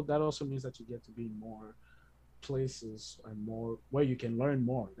also that also means that you get to be in more places and more where you can learn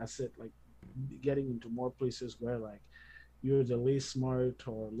more. That's it. Like getting into more places where like you're the least smart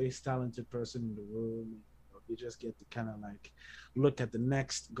or least talented person in the room. You just get to kind of like look at the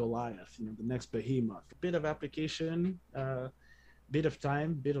next Goliath, the next behemoth. A bit of application, bit of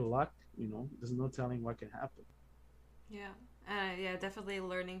time, bit of luck. There's no telling what can happen. Yeah, yeah, definitely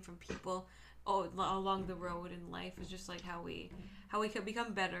learning from people along the road in life is just like how we can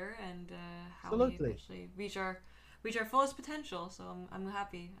become better, and how we Absolutely. eventually reach our fullest potential. So I'm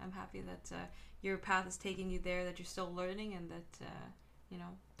happy that your path is taking you there, that you're still learning, and that you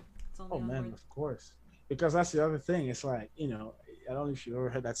know it's Oh only man, onward. of course. Because that's the other thing. It's like, I don't know if you ever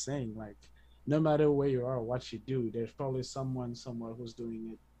heard that saying, like, no matter where you are or what you do, there's probably someone somewhere who's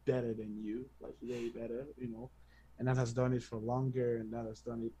doing it better than you, like way better, and that has done it for longer and that has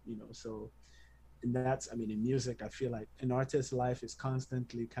done it, so, and that's, I mean, in music, I feel like an artist's life is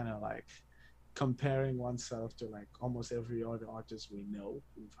constantly kind of like comparing oneself to like almost every other artist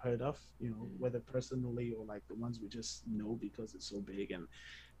we've heard of, Mm. whether personally or like the ones we just know because it's so big, and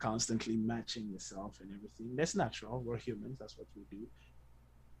constantly matching yourself and everything. That's natural. We're humans. That's what we do.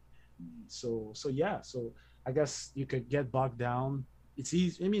 So yeah. So I guess you could get bogged down. It's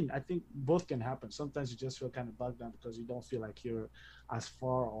easy. I mean, I think both can happen. Sometimes you just feel kind of bogged down because you don't feel like you're as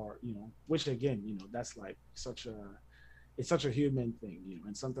far, or which again, that's like such a human thing,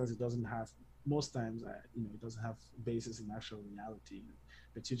 and sometimes it doesn't have. Most times, it doesn't have basis in actual reality,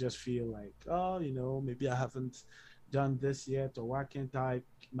 but you just feel like, oh, maybe I haven't done this yet, or why can't I,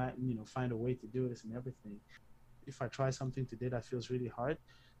 find a way to do this and everything. If I try something today that feels really hard,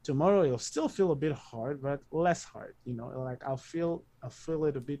 tomorrow it'll still feel a bit hard, but less hard. Like I'll feel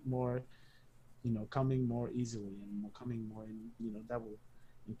it a bit more, coming more easily and more coming more, and that will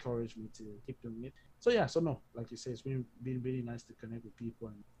encourage me to keep doing it. So yeah, so no, like you say, it's been really nice to connect with people.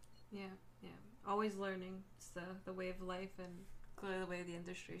 And Yeah, yeah. Always learning. It's the way of life, and clearly the way of the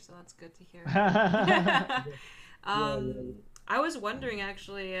industry. So that's good to hear. yeah, yeah, um, yeah. I was wondering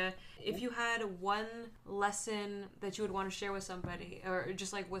actually, if you had one lesson that you would want to share with somebody, or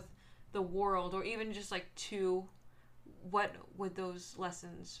just like with the world, or even just like two, what would those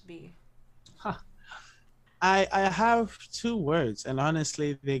lessons be? Huh. I have two words, and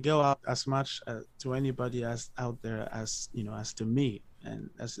honestly, they go out as much to anybody as out there as as to me. And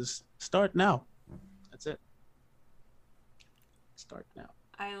that's just start now. That's it. Start now.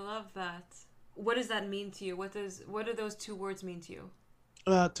 I love that. What does that mean to you? What do those two words mean to you?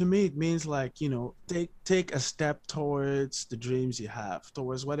 To me, it means like, take a step towards the dreams you have,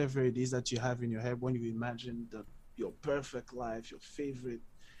 towards whatever it is that you have in your head when you imagine your perfect life, your favorite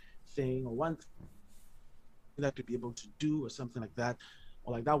thing, or one that to be able to do, or something like that,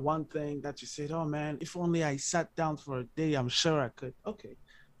 or like that one thing that you said, oh man, if only I sat down for a day, I'm sure I could. Okay,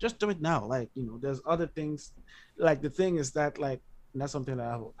 just do it now. Like, there's other things. Like the thing is that, like, and that's something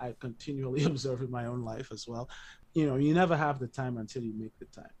that I continually observe in my own life as well. You never have the time until you make the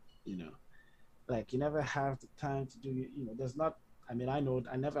time. you know like, you never have the time to do, there's not, I mean, I know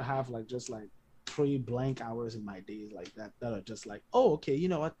I never have like just like 3 blank hours in my days like that are just like, oh, okay, you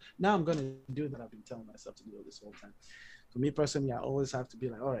know what, now I'm gonna do that I've been telling myself to do this whole time. For me personally, I always have to be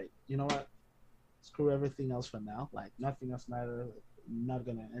like, all right, you know what, screw everything else for now. Like nothing else matters. not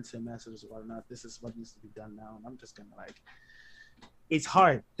gonna answer messages or whatnot. This is what needs to be done now, and I'm just gonna like, it's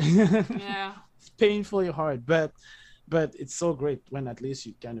hard. Yeah. It's painfully hard, but it's so great when at least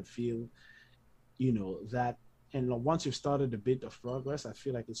you kind of feel, that. And once you've started a bit of progress, I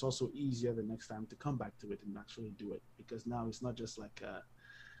feel like it's also easier the next time to come back to it and actually do it, because now it's not just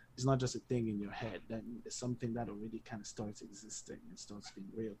a thing in your head. Then it's something that already kind of starts existing and starts being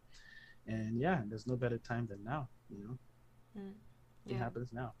real. And yeah, there's no better time than now. Mm. It Yeah.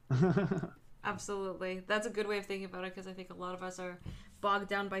 happens now. Absolutely. That's a good way of thinking about it, because I think a lot of us are bogged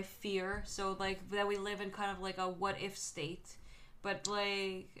down by fear. So, like, that we live in kind of like a what if state. But,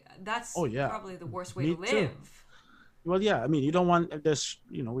 like, that's Oh yeah, probably the worst way me to too. live. Well, yeah, I mean, you don't want this,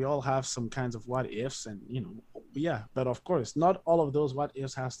 we all have some kinds of what ifs, and yeah, but of course not all of those what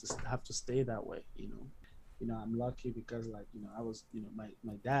ifs has to have to stay that way. I'm lucky because, like, I was,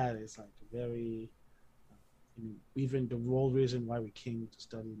 my dad is like very, even the whole reason why we came to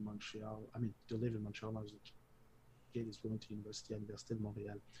study in Montreal, I mean, to live in Montreal when I was a kid, is going to Université de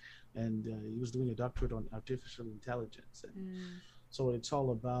Montréal, and he was doing a doctorate on artificial intelligence. And Mm. so it's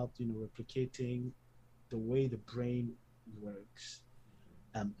all about, replicating the way the brain works.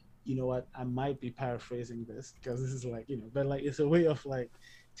 Um, you know what? I might be paraphrasing this because this is like, but like it's a way of like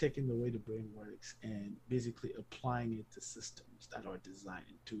taking the way the brain works and basically applying it to systems that are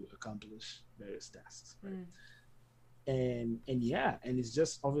designed to accomplish various tasks, right? Mm. And yeah, and it's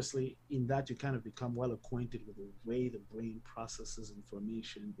just obviously in that you kind of become well acquainted with the way the brain processes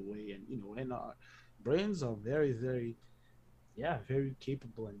information, the way, and and our brains are very, very, yeah, very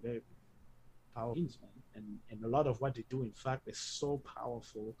capable and very powerful beings, man. And a lot of what they do, in fact, is so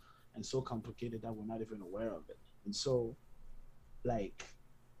powerful and so complicated that we're not even aware of it. And so, like,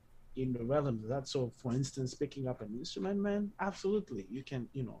 in the realm of that, so for instance, picking up an instrument, man, absolutely, you can,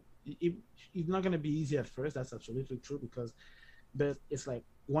 it, it's not going to be easy at first. That's absolutely true, because, but it's like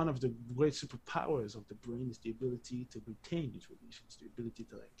one of the great superpowers of the brain is the ability to retain information, it's the ability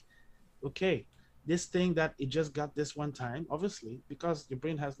to, like, okay, this thing that it just got this one time, obviously, because your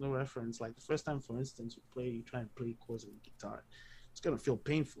brain has no reference. Like the first time, for instance, you try and play chords on the guitar, it's gonna feel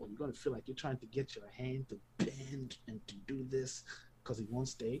painful. You're gonna feel like you're trying to get your hand to bend and to do this because it won't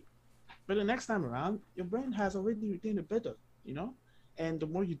stay. But the next time around, your brain has already retained it better, you know. And the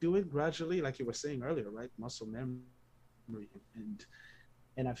more you do it gradually, like you were saying earlier, right, muscle memory, and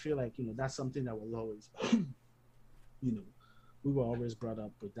and I feel like that's something that will always, you know, we were always brought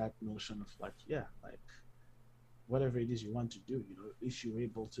up with that notion of like, yeah, like whatever it is you want to do, if you're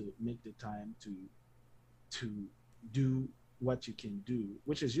able to make the time to do what you can do,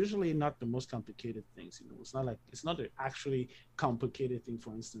 which is usually not the most complicated things. It's not like it's not an actually complicated thing,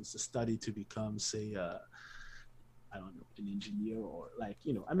 for instance, to study to become, say, I don't know, an engineer, or like,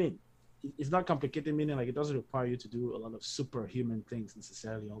 I mean, it's not complicated, meaning like it doesn't require you to do a lot of superhuman things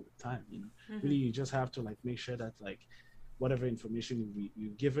necessarily all the time. Mm-hmm. Really, you just have to like make sure that like whatever information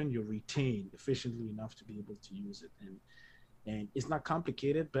you're given, you retain efficiently enough to be able to use it. And it's not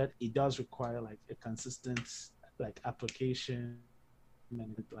complicated, but it does require like a consistent like application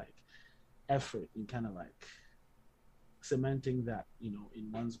and like effort in kind of like cementing that,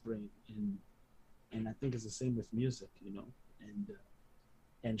 in one's brain. And I think it's the same with music,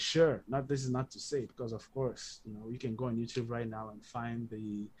 and sure, not this is not to say, because of course, you can go on YouTube right now and find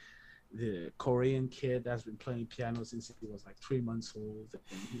the Korean kid that's been playing piano since he was like 3 months old,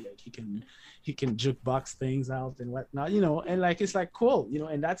 and he can jukebox things out and whatnot, and like it's like cool,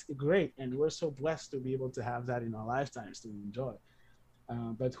 and that's great, and we're so blessed to be able to have that in our lifetimes to enjoy.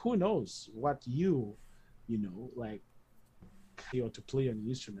 But who knows what like, or to play on the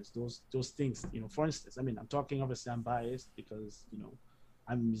instruments, those things, for instance, I mean, I'm talking, obviously I'm biased because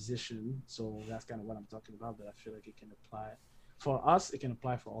I'm a musician, so that's kind of what I'm talking about, but I feel like it can apply for us, it can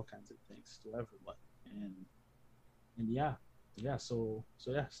apply for all kinds of things to everyone. And yeah, so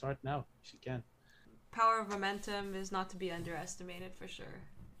yeah, start now if you can. Power of momentum is not to be underestimated, for sure.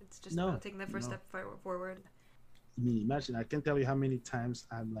 It's just No, about taking the first step forward. I mean, imagine, I can't tell you how many times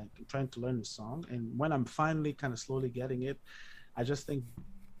I'm like trying to learn a song, and when I'm finally kind of slowly getting it, I just think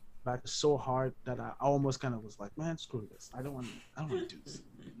back so hard that I almost kind of was like, man, screw this, I don't want to do this.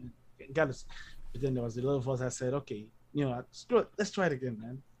 Got it. But then there was a little voice that said, okay, screw it, let's try it again,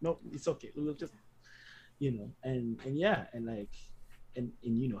 man. No, it's okay, we'll just, and yeah, and like, and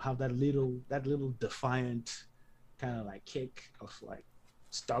have that little defiant kind of like kick of like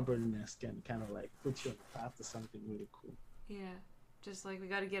stubbornness can kind of like put you on the path to something really cool. Yeah, just like we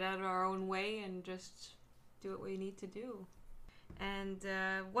got to get out of our own way and just do what we need to do. And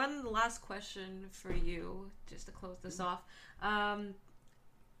one last question for you, just to close this off.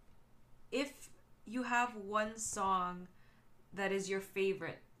 If you have one song that is your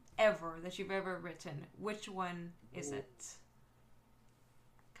favorite ever that you've ever written, which one is it?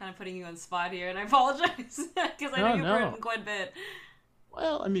 Kind of putting you on the spot here, and I apologize because I know No, you've written no. quite a bit.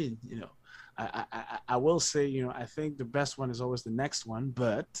 Well, I mean, I will say, I think the best one is always the next one,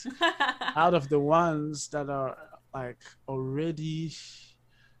 but out of the ones that are like already,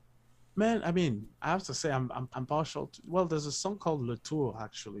 man, I mean, I have to say I'm partial to, well, there's a song called Le Tour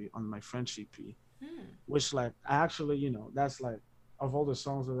actually on my French EP, Hmm. which like I actually, that's like of all the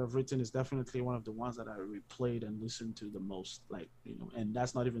songs that I've written is definitely one of the ones that I replayed and listened to the most, like, and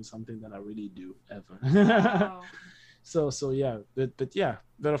that's not even something that I really do ever. Wow. So yeah, but yeah,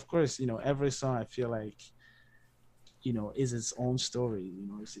 but of course, every song I feel like, is its own story,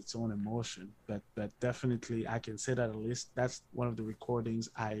 it's its own emotion. But definitely I can say that at least that's one of the recordings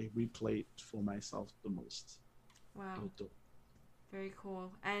I replayed for myself the most. Wow. Pluto. Very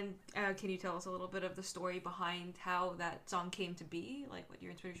cool. And can you tell us a little bit of the story behind how that song came to be? Like what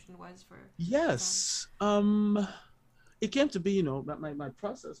your inspiration was for the song? Yes. It came to be, my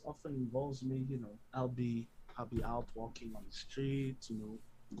process often involves me, I'll be out walking on the street,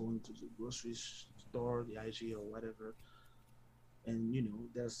 going to the grocery store, the IG or whatever. And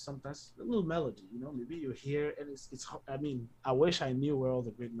there's sometimes a little melody, maybe you hear, and it's I mean, I wish I knew where all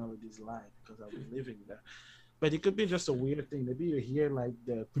the great melodies lie because I was living there. But it could be just a weird thing. Maybe you hear like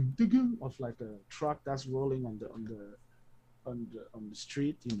the of like a truck that's rolling on the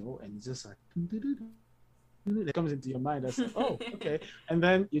street, and it's just like it comes into your mind. That's like, oh, okay. And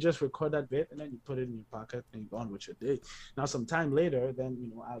then you just record that bit, and then you put it in your pocket, and you go on with your day. Now, some time later,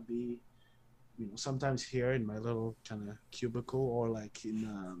 then I'll be, sometimes here in my little kind of cubicle, or like in,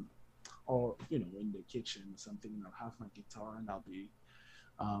 or in the kitchen or something. And I'll have my guitar, and I'll be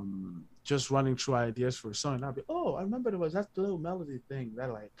just running through ideas for a song. And I'll be, oh, I remember there was that little melody thing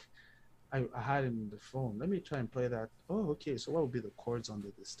that like I had in the phone. Let me try and play that. Oh, okay. So what would be the chords under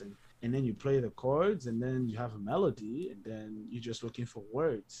this thing? And then you play the chords, and then you have a melody, and then you're just looking for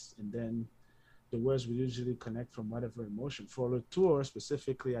words, and then the words will usually connect from whatever emotion. For the tour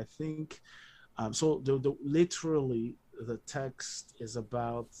specifically, I think. So the literally the text is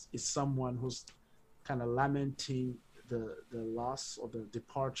someone who's kind of lamenting the loss or the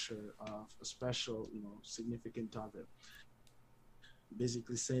departure of a special, significant other,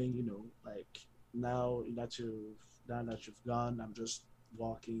 basically saying, like, now that you've gone, I'm just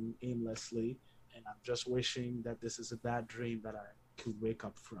walking aimlessly, and I'm just wishing that this is a bad dream that I could wake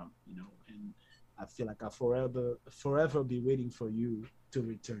up from, and I feel like I'll forever be waiting for you to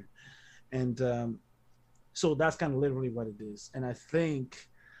return. And so that's kind of literally what it is. And I think,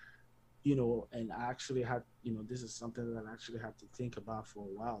 and I actually had, this is something that I actually had to think about for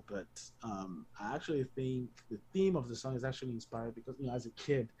a while, but I actually think the theme of the song is actually inspired because, as a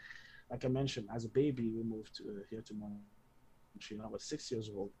kid, like I mentioned, as a baby, we moved here to Montreal. I was 6 years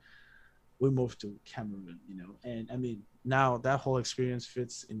old. We moved to Cameroon, and I mean, now that whole experience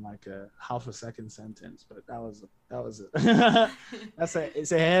fits in like a half a second sentence, but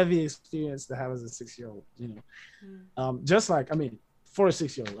it's a heavy experience to have as a 6 year old, Mm. just like, I mean, for a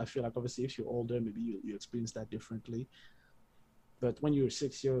 6 year old, I feel like obviously if you're older, maybe you experience that differently. But when you're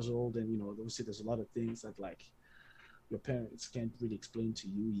 6 years old, and obviously there's a lot of things that like your parents can't really explain to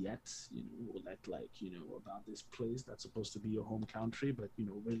you yet, that like, about this place that's supposed to be your home country, but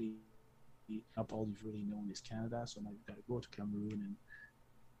really up all you've really known is Canada. So now you've got to go to Cameroon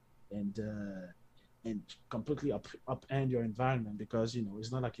and completely upend your environment because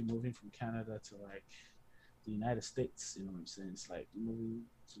it's not like you're moving from Canada to like the United States. You know what I'm saying? It's like moving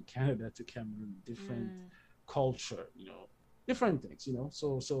from Canada to Cameroon, different Mm. culture, different things.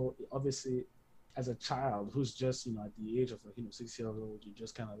 So obviously, as a child who's just at the age of like 6 years old, you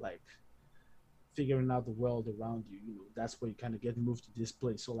just kind of like figuring out the world around you. That's where you kind of get moved to this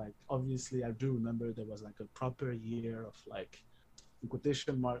place. So like obviously, I do remember there was like a proper year of like in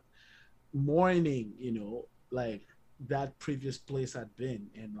quotation mark mourning, like that previous place had been,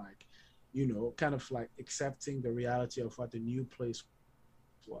 and like kind of like accepting the reality of what the new place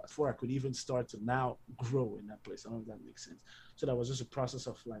was before I could even start to now grow in that place. I don't know if that makes sense. So that was just a process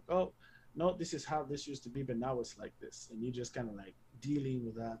of like, oh, no, this is how this used to be, but now it's like this. And you just kind of like dealing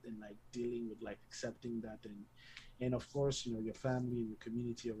with that and like dealing with like accepting that. And of course, your family and your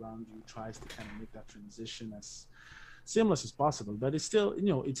community around you tries to kind of make that transition as seamless as possible. But it's still,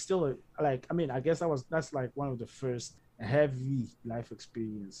 it's still like, I mean, I guess that's like one of the first heavy life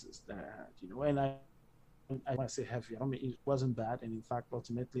experiences that I had, and I want to say heavy. I don't mean it wasn't bad, and in fact,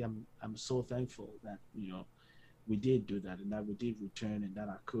 ultimately, I'm so thankful that we did do that, and that we did return, and that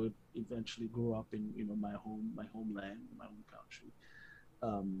I could eventually grow up in my homeland, my home country.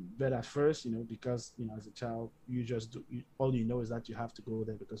 But at first, because as a child, you just do all you know is that you have to go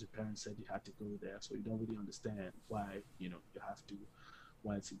there because your parents said you had to go there, so you don't really understand why you have to,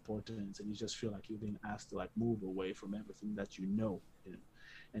 why it's important, and you just feel like you're being asked to like move away from everything that you know.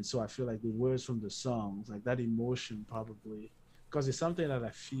 And so I feel like the words from the songs, like that emotion, probably because it's something that I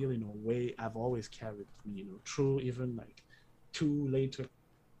feel in a way I've always carried with me, through even like two later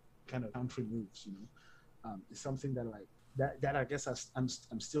kind of country moves. It's something that like that I guess I'm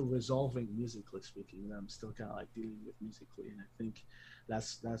still resolving musically speaking. That I'm still kind of like dealing with musically, and I think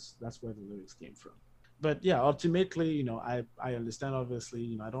that's where the lyrics came from. But yeah, ultimately, I understand.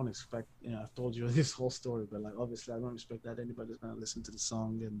 Obviously, I don't expect. I've told you this whole story, but like obviously, I don't expect that anybody's gonna listen to the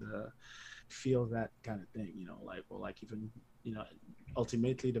song and feel that kind of thing. Like or like even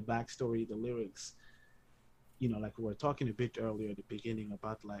ultimately the backstory, the lyrics. Like we were talking a bit earlier at the beginning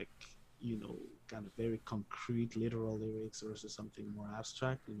about like kind of very concrete literal lyrics versus something more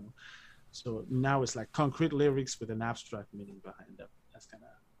abstract. So now it's like concrete lyrics with an abstract meaning behind them. That's kind of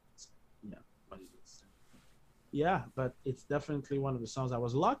what it is. Yeah, but it's definitely one of the songs. I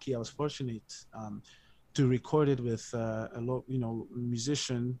was lucky. I was fortunate to record it with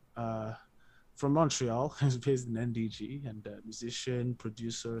musician from Montreal. He's based in NDG, and musician,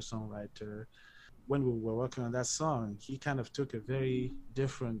 producer, songwriter. When we were working on that song, he kind of took a very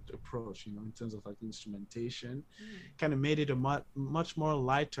different approach, in terms of like instrumentation, kind of made it a much more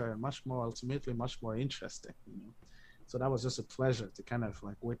lighter, much more ultimately much more interesting. So that was just a pleasure to kind of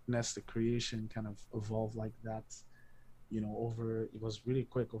like witness the creation kind of evolve like that, over, it was really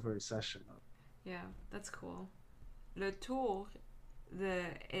quick over a session. Yeah, that's cool. Le tour,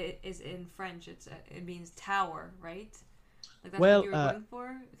 it is in French. It means tower, right? Like that's what Well, you were going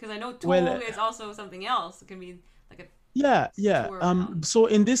for? Because I know well, tour is also something else. It can be like a yeah. tour around. So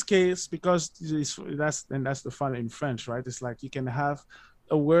in this case, because that's the fun in French, right? It's like you can have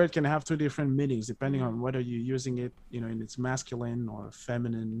a word can have two different meanings depending on whether you're using it, in its masculine or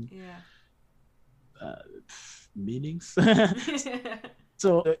feminine Yeah. uh, meanings.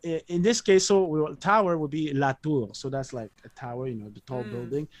 So in this case, tower would be la tour. So that's like a tower, the tall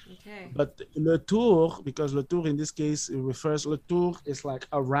building. Okay. But le tour, because le tour in this case it refers, le tour is like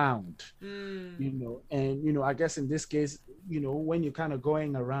around, and I guess in this case, when you're kind of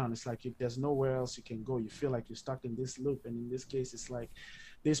going around, it's like if there's nowhere else you can go, you feel like you're stuck in this loop. And in this case, it's like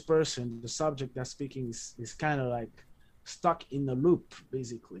this person, the subject that's speaking, is kind of like stuck in the loop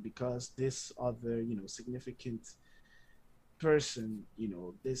basically, because this other significant person,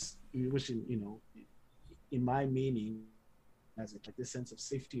 this which in my meaning as like this sense of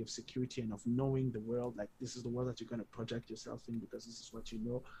safety, of security, and of knowing the world, like this is the world that you're going to project yourself in because this is what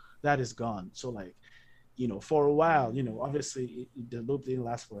that is gone. So like for a while, obviously the loop didn't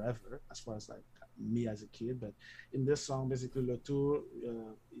last forever as far as like me as a kid, but in this song basically le tour,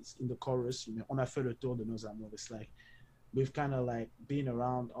 it's in the chorus, on a fait le tour de nos amours. It's like we've kind of like been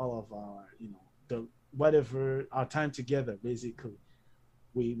around all of our the whatever our time together basically.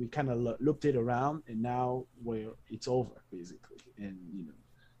 We kind of looked it around, and now it's over basically. And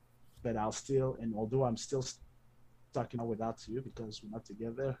but I'll still, and although I'm still stuck without you because we're not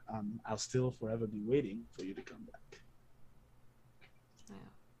together, I'll still forever be waiting for you to come back. Yeah,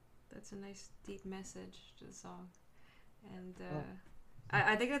 that's a nice deep message to the song, and Oh.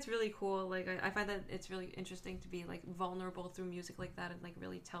 I think that's really cool. Like I find that it's really interesting to be like vulnerable through music like that and like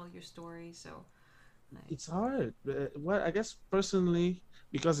really tell your story. So It's hard. Well, I guess personally,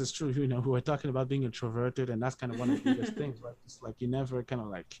 because it's true, we were talking about being introverted, and that's kind of one of the biggest things, right? It's like you never kind of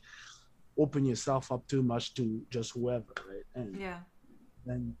like open yourself up too much to just whoever, right? yeah.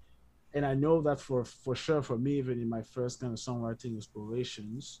 And and I know that for sure for me, even in my first kind of songwriting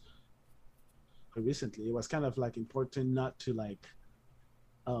explorations, recently, it was kind of like important not to like,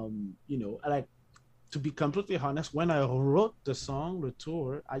 like to be completely honest, when I wrote the song, the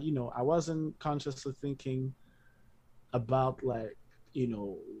tour, I wasn't consciously thinking about like,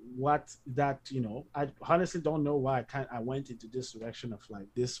 what that, I honestly don't know why I went into this direction of like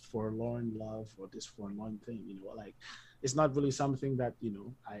this forlorn love or this forlorn thing, like it's not really something that,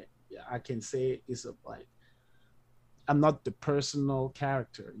 I can say is like, I'm not the personal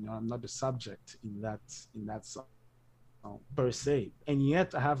character, I'm not the subject in that song per se. And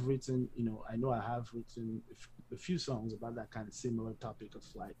yet I have written, I know I have written a few songs about that kind of similar topic of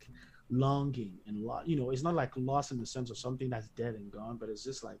like longing and it's not like loss in the sense of something that's dead and gone, but it's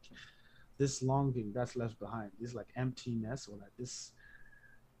just like this longing that's left behind, this like emptiness, or like this,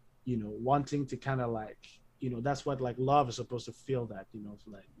 wanting to kind of like, that's what like love is supposed to feel, that,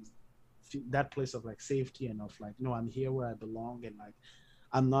 like that place of like safety and of like, no, I'm here where I belong, and like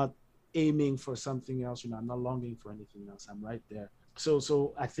I'm not aiming for something else, I'm not longing for anything else, I'm right there.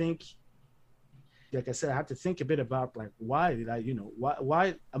 So I think, like I said, I had to think a bit about like why did I,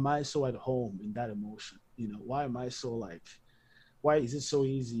 why am I so at home in that emotion? Why am I so like, why is it so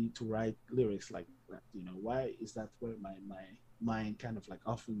easy to write lyrics like that? Why is that where my mind kind of like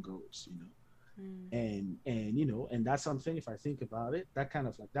often goes? Mm. And that's something, if I think about it, that kind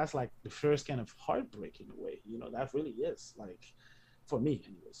of like, that's like the first kind of heartbreak in a way. That really is like, for me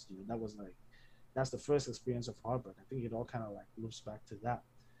anyways, that was like, that's the first experience of heartbreak. I think it all kind of like loops back to that.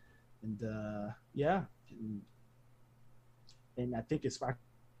 And yeah, and I think it's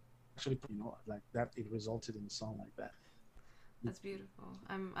actually, like that it resulted in a song like that. That's beautiful.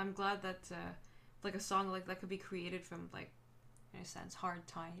 I'm glad that like a song like that could be created from like, in a sense, hard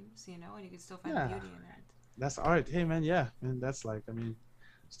times, and you can still find Yeah, beauty in it. that's art. Hey man, yeah, man, that's like, I mean,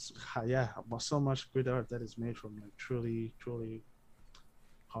 yeah, so much good art that is made from like truly, truly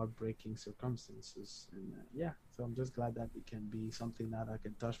heartbreaking circumstances. And yeah, so I'm just glad that it can be something that I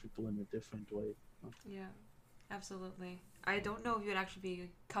can touch people in a different way. Yeah, absolutely. I don't know if you'd actually be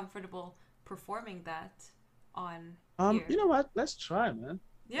comfortable performing that on You here. know what? Let's try, man.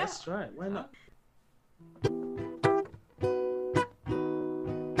 Yeah. Let's try. Why not?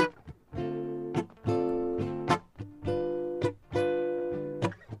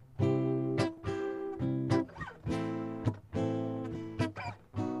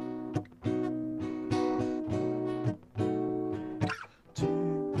 Tu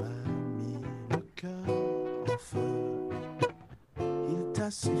m'as mis le cœur en feu. Il t'a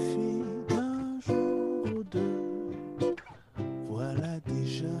suffi d'un jour ou deux. Voilà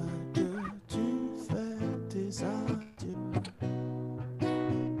déjà que tu fais tes adieux.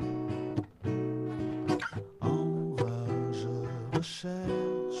 En rage, je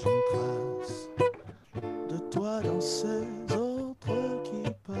recherche une trace de toi dans ces autres qui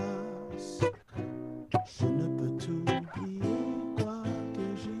passent. Je ne peux t'oublier, quoi que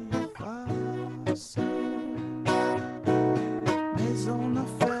j'y fasse. Mais on a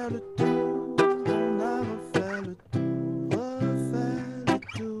fait le tour, on a refait le tour, refait le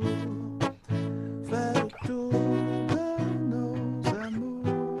tour, fait le tour de nos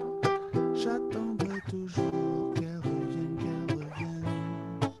amours. J'attendrai toujours qu'elle revienne, qu'elle revienne.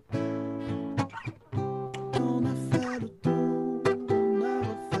 On a fait le tour, on a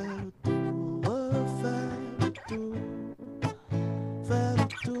refait le tour, refait le tour, fait le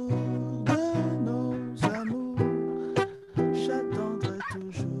tour de nos amours. J'attendrai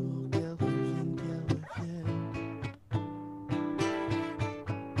toujours qu'elle revienne, qu'elle revienne.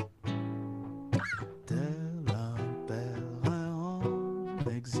 Tel un pèlerin en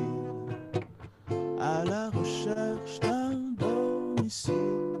exil, à la recherche d'un domicile.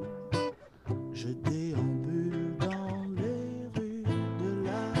 Je déambule dans les rues de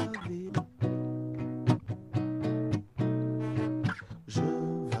la ville. Je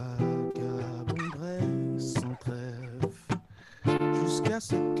vagabonderai sans trêve jusqu'à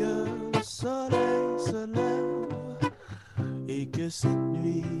ce que le soleil se lève et que cette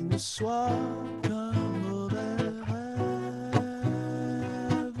nuit ne soit qu'un mauvais rêve.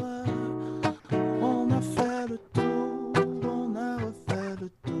 On a fait le tour, on a refait le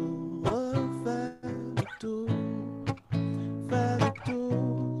tour, refait le tour, fait le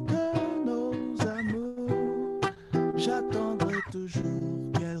tour de nos amours. J'attendrai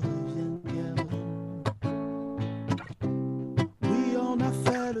toujours qu'elle revienne, qu'elle revienne. Oui, on a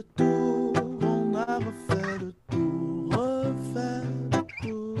fait le tour, on a refait le tour, refait le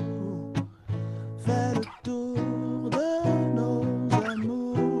tour, fait le tour de nos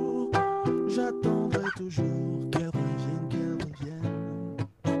amours. J'attendrai toujours qu'elle revienne, qu'elle revienne.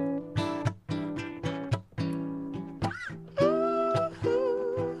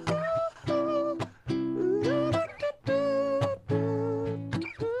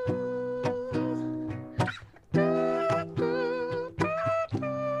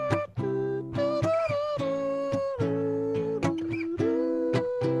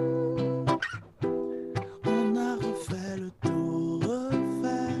 On a refait le tour,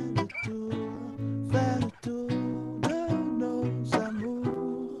 refait le tour, fait le tour de nos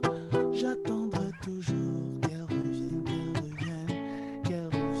amours. J'attendrai toujours qu'elle revienne, qu'elle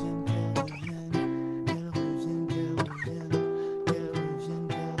revienne, qu'elle revienne, qu'elle revienne, qu'elle revienne, qu'elle revienne, qu'elle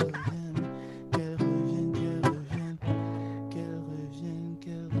revienne, qu'elle revienne, qu'elle revienne, qu'elle revienne,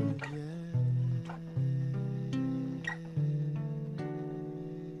 qu'elle revienne.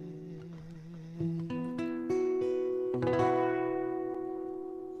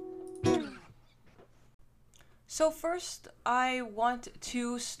 So first, I want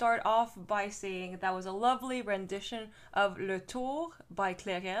to start off by saying that was a lovely rendition of Le Tour by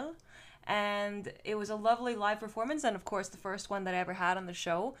Clairel. and it was a lovely live performance, and of course the first one that I ever had on the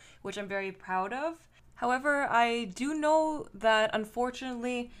show, which I'm very proud of. However, I do know that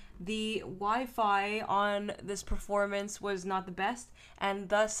unfortunately the Wi-Fi on this performance was not the best, and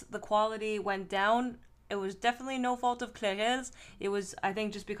thus the quality went down. It was definitely no fault of Clarel's. It was, I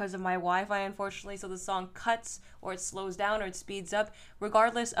think, just because of my Wi-Fi, unfortunately, so the song cuts or it slows down or it speeds up,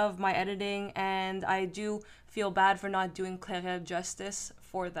 regardless of my editing, and I do feel bad for not doing Clarel justice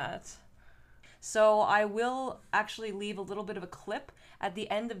for that. So I will actually leave a little bit of a clip at the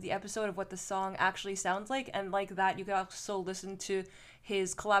end of the episode of what the song actually sounds like, and like that you can also listen to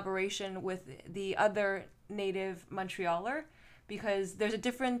his collaboration with the other native Montrealer, because there's a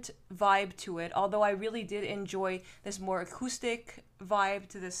different vibe to it, although I really did enjoy this more acoustic vibe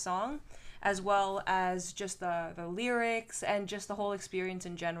to this song, as well as just the lyrics and just the whole experience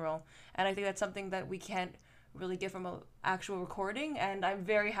in general. And I think that's something that we can't really get from an actual recording, and I'm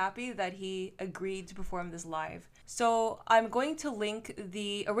very happy that he agreed to perform this live. So I'm going to link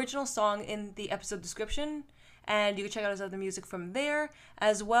the original song in the episode description, and you can check out his other music from there,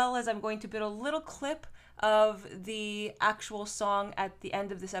 as well as I'm going to put a little clip of the actual song at the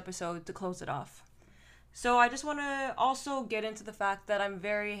end of this episode to close it off. So I just want to also get into the fact that I'm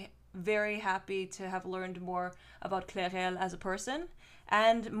very, very happy to have learned more about Clarel as a person,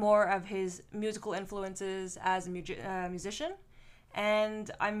 and more of his musical influences as a musician.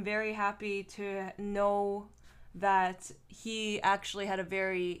 And I'm very happy to know that he actually had a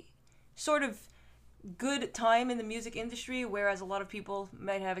very sort of good time in the music industry, whereas a lot of people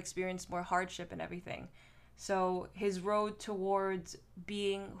might have experienced more hardship and everything. So his road towards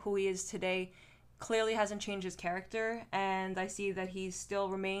being who he is today clearly hasn't changed his character, and I see that he still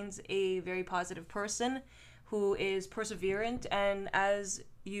remains a very positive person who is perseverant, and as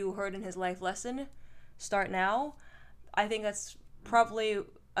you heard in his life lesson, start now. I think that's probably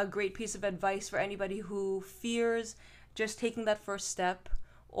a great piece of advice for anybody who fears just taking that first step,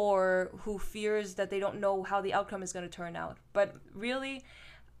 or who fears that they don't know how the outcome is going to turn out. But really,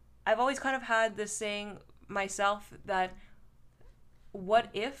 I've always kind of had this saying myself that what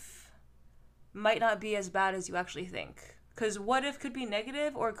if might not be as bad as you actually think. Because what if could be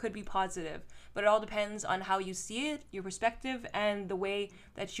negative or it could be positive, but it all depends on how you see it, your perspective, and the way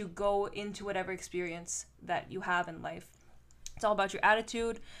that you go into whatever experience that you have in life. It's all about your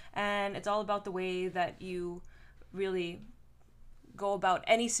attitude, and it's all about the way that you really go about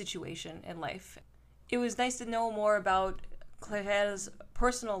any situation in life. It was nice to know more about Clarel's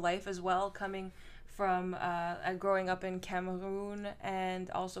personal life as well, coming from growing up in Cameroon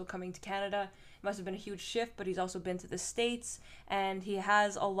and also coming to Canada. It must have been a huge shift, but he's also been to the States, and he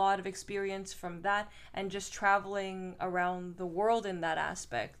has a lot of experience from that and just traveling around the world in that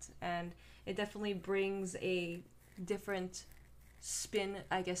aspect. And it definitely brings a different spin,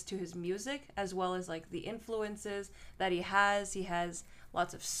 I guess, to his music, as well as like the influences that he has. He has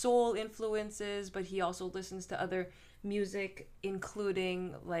lots of soul influences, but he also listens to other music,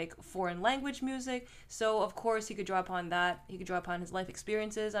 including like foreign language music. So of course he could draw upon that. He could draw upon his life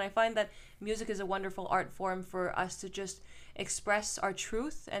experiences, and I find that music is a wonderful art form for us to just express our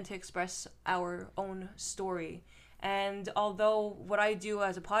truth and to express our own story. And although what I do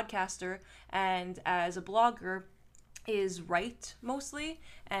as a podcaster and as a blogger is write mostly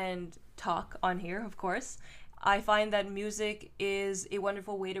and talk on here, of course, I find that music is a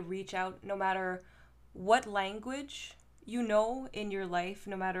wonderful way to reach out no matter what language you know in your life.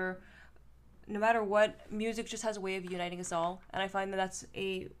 No matter what, music just has a way of uniting us all, and I find that that's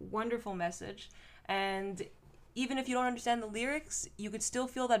a wonderful message. And even if you don't understand the lyrics, you could still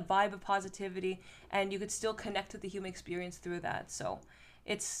feel that vibe of positivity, and you could still connect to the human experience through that. So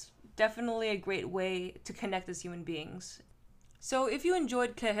it's definitely a great way to connect as human beings. So if you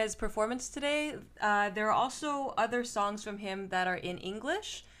enjoyed Clarel's performance today, there are also other songs from him that are in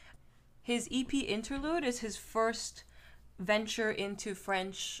English. His EP Interlude is his first venture into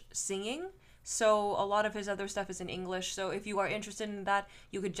French singing, so a lot of his other stuff is in English. So if you are interested in that,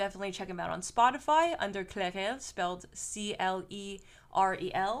 you could definitely check him out on Spotify under Clarel, spelled Clerel.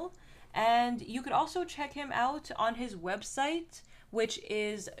 And you could also check him out on his website, which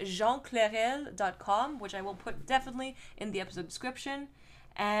is jeanclarel.com, which I will put definitely in the episode description.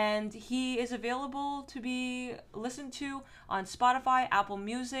 And he is available to be listened to on Spotify, Apple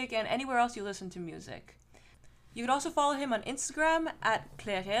Music, and anywhere else you listen to music. You can also follow him on Instagram at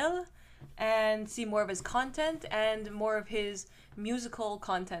Clarel and see more of his content and more of his musical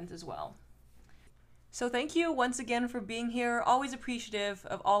content as well. So thank you once again for being here. Always appreciative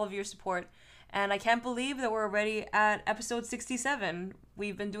of all of your support. And I can't believe that we're already at episode 67.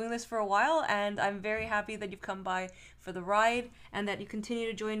 We've been doing this for a while, and I'm very happy that you've come by for the ride and that you continue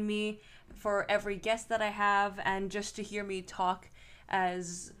to join me for every guest that I have and just to hear me talk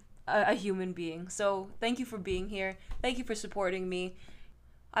as a human being. So thank you for being here. Thank you for supporting me.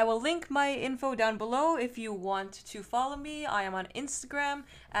 I will link my info down below if you want to follow me. I am on Instagram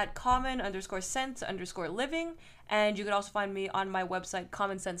at common_sense_living, and you can also find me on my website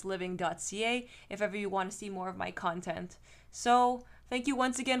commonsenseliving.ca if ever you want to see more of my content. So thank you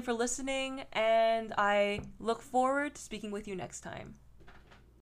once again for listening, and I look forward to speaking with you next time.